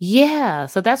 Yeah,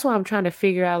 so that's what I'm trying to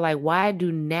figure out. Like, why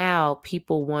do now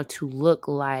people want to look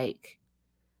like?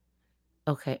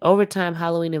 Okay, over time,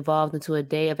 Halloween evolved into a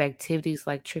day of activities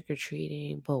like trick or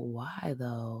treating, but why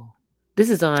though? This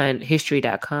is on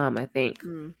history.com, I think.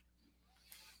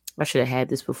 I should have had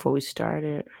this before we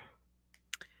started.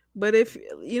 But if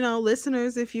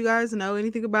listeners, if you guys know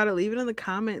anything about it, leave it in the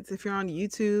comments. If you're on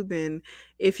YouTube, and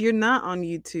if you're not on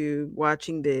YouTube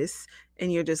watching this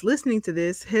and you're just listening to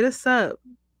this, hit us up.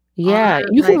 Yeah,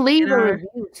 you can leave a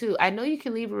review too. I know you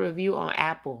can leave a review on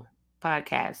Apple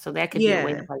Podcasts, so that could be a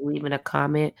way of like leaving a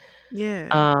comment.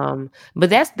 Yeah. But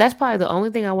that's probably the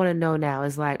only thing I want to know now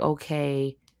is like,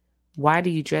 okay, why do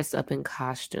you dress up in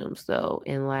costumes though?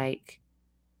 And like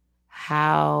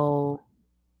how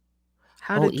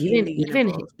did candy get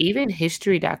involved? Even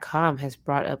history.com has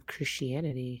brought up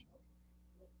Christianity.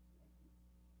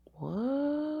 What?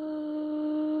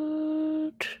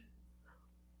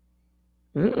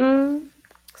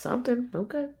 Something.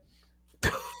 Okay.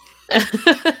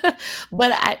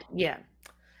 But I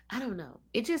don't know.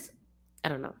 I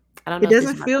don't know. I don't know. It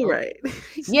doesn't feel right.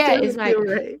 Yeah, it's like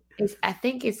I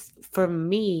think it's for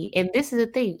me, and this is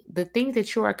the thing. The things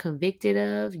that you are convicted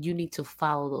of, you need to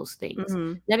follow those things.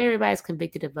 Not everybody's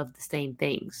convicted of the same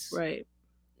things. Right.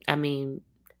 I mean,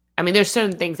 there's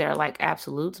certain things that are like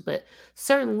absolutes, but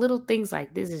certain little things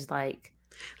like this is like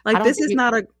this is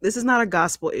not a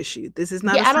gospel issue. This is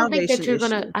not a salvation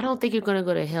issue. I don't think you're gonna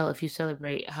go to hell if you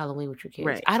celebrate Halloween with your kids.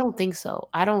 Right. I don't think so.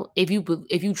 I don't. If you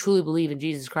truly believe in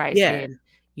Jesus Christ, then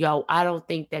I don't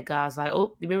think that God's like,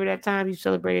 oh, remember that time you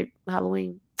celebrated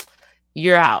Halloween?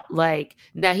 you're out. Like,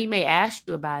 now he may ask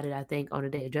you about it, I think, on the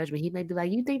day of judgment. He may be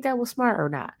like, you think that was smart or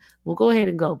not? Well, go ahead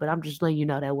and go. But I'm just letting you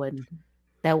know that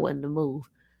wasn't the move.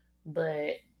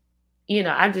 But,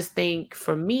 I just think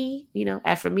for me,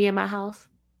 as for me in my house,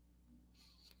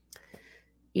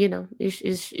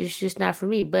 it's just not for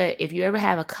me. But if you ever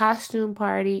have a costume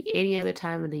party any other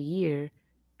time of the year,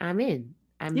 I'm in.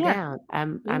 I'm down.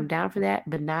 I'm down for that,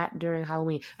 but not during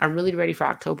Halloween. I'm really ready for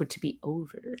October to be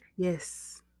over.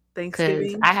 Yes. Because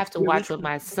Thanksgiving. I have to watch what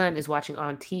my son is watching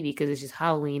on TV because it's just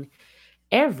Halloween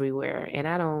everywhere. And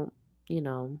I don't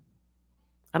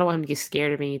want him to get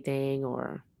scared of anything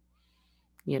or,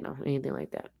 anything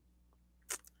like that.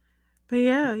 But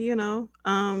yeah,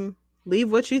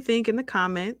 leave what you think in the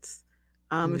comments.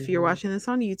 If you're watching this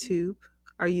on YouTube,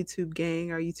 our YouTube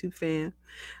gang, our YouTube fan.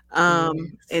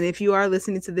 And if you are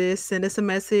listening to this, send us a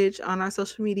message on our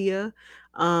social media,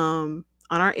 on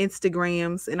our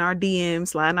Instagrams, in our DMs,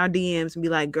 slide in our DMs and be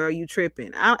like, girl, you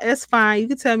tripping. That's fine. You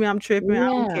can tell me I'm tripping. I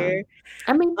don't care.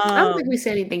 I mean, I don't think we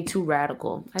said anything too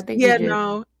radical. I think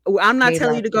no. I'm not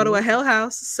telling you to go to a hell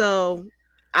house, so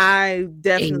I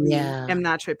definitely am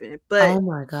not tripping. But oh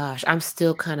my gosh, I'm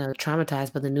still kind of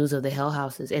traumatized by the news of the hell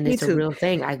houses, and it's a real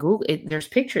thing. I Google it. There's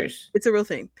pictures. It's a real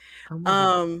thing.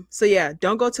 So yeah,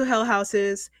 don't go to hell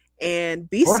houses and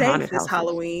be safe this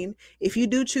Halloween. If you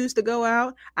do choose to go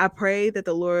out, I pray that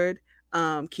the Lord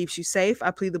keeps you safe. I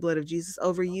plead the blood of Jesus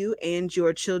over you and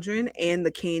your children and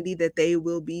the candy that they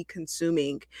will be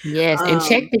consuming. Yes, and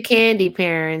check the candy,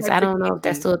 parents. I don't know if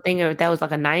that's still a thing or if that was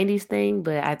like a 90s thing,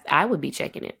 but I would be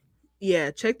checking it. Yeah,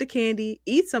 check the candy.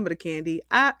 Eat some of the candy.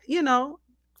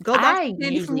 Go buy some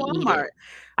candy from Walmart.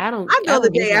 I go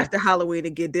the day after Halloween to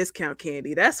get discount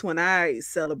candy. That's when I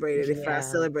celebrate it. If I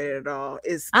celebrate it at all,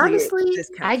 honestly,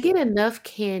 I get enough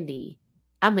candy.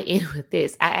 I'm gonna end with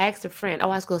this. I asked a friend.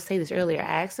 Oh, I was gonna say this earlier.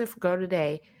 I asked a girl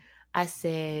today. I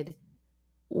said,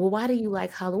 "Well, why do you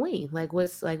like Halloween?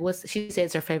 What's?" She said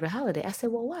it's her favorite holiday. I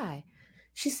said, "Well, why?"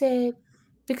 She said,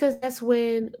 "Because that's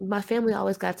when my family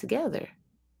always got together."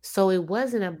 So it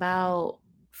wasn't about,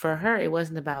 for her, it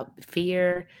wasn't about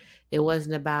fear. It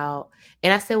wasn't about,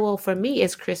 and I said, well, for me,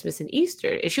 it's Christmas and Easter.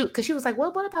 And because she was like,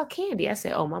 well, what about candy? I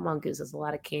said, oh, my mom gives us a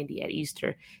lot of candy at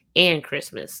Easter and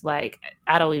Christmas. Like,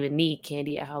 I don't even need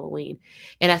candy at Halloween.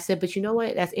 And I said, but you know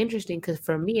what? That's interesting because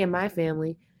for me and my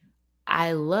family,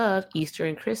 I love Easter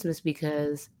and Christmas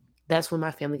because that's when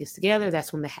my family gets together.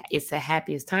 That's when it's the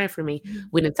happiest time for me.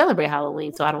 We didn't celebrate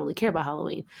Halloween, so I don't really care about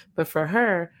Halloween. But for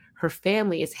her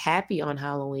family is happy on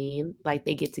Halloween. Like,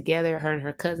 they get together, her and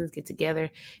her cousins get together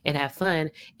and have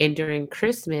fun. And during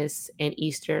Christmas and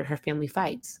Easter, her family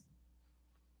fights.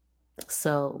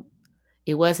 So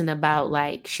it wasn't about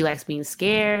like she likes being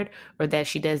scared or that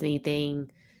she does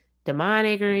anything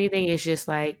demonic or anything. It's just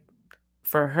like,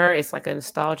 for her, it's like a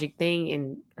nostalgic thing,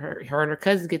 and her and her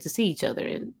cousins get to see each other,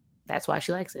 and that's why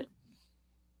she likes it.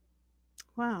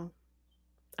 Wow.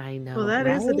 I know. Well, that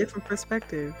is a different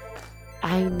perspective.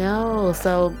 I know.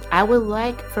 So I would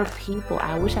like for people,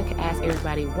 I wish I could ask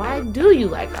everybody, why do you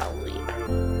like Halloween?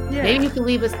 Yeah. Maybe you can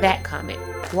leave us that comment.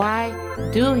 Why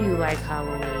do you like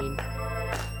Halloween?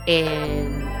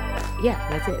 And yeah,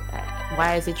 that's it.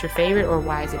 Why is it your favorite or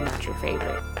why is it not your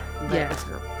favorite? Let us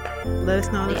know. Let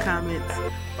us know in the comments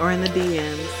or in the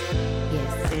DMs.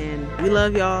 Yes. And we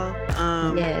love y'all.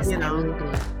 Yes, I really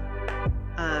do.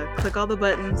 Click all the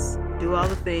buttons, do all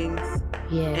the things.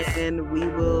 Yes. And we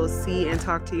will see and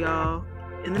talk to y'all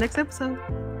in the next episode.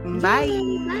 Bye.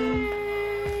 Bye.